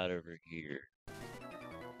Pokemon right over here.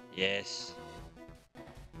 Yes.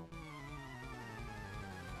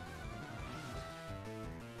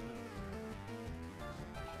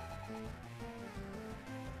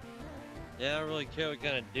 Yeah, I don't really care what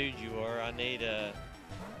kind of dude you are. I need a...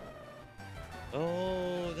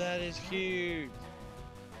 Oh, that is cute.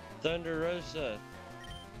 Thunder Rosa.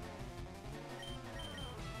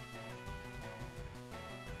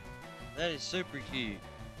 That is super cute.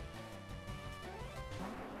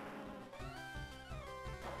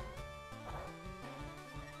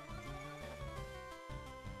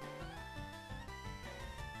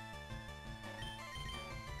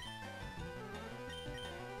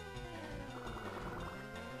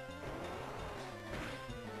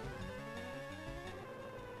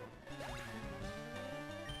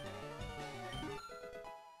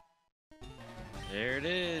 There it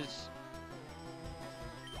is.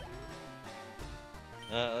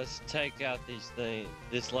 Let's take out these things.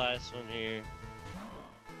 This last one here.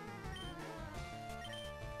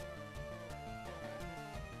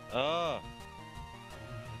 Oh.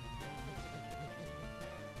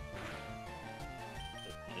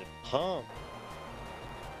 The pump.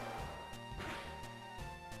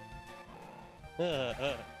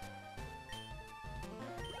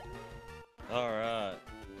 Alright.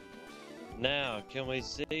 Now, can we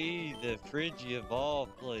see the Frigi evolve,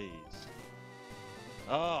 please?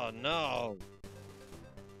 Oh, no.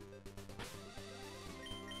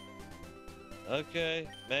 Okay,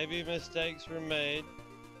 maybe mistakes were made.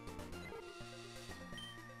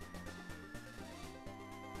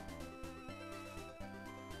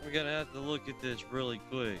 We're gonna have to look at this really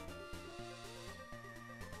quick.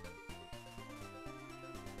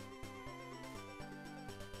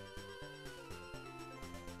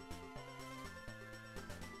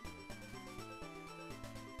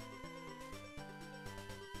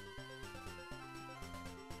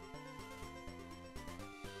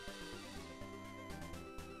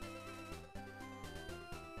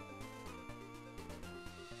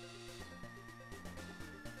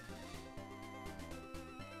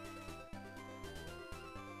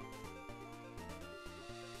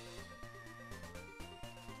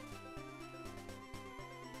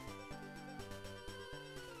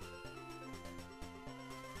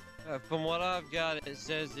 From what I've got, it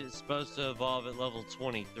says it's supposed to evolve at level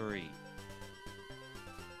 23.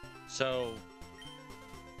 So,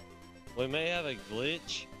 we may have a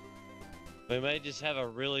glitch. We may just have a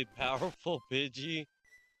really powerful Pidgey.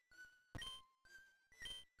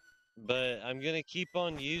 But I'm gonna keep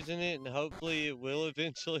on using it and hopefully it will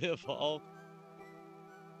eventually evolve.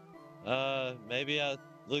 Maybe I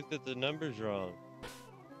looked at the numbers wrong.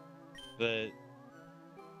 But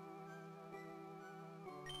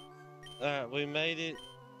alright, we made it.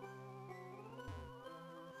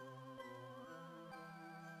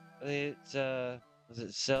 It's was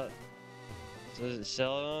it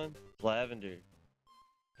Celadon? Lavender.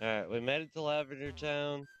 Alright, we made it to Lavender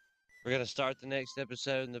Town. We're gonna start the next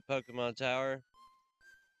episode in the Pokemon Tower.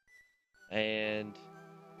 And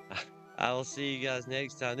I will see you guys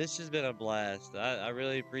next time. This has been a blast. I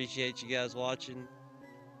really appreciate you guys watching.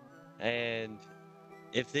 And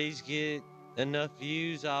if these get enough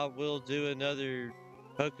views, I will do another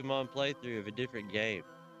Pokemon playthrough of a different game.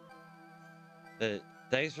 But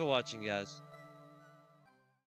thanks for watching, guys.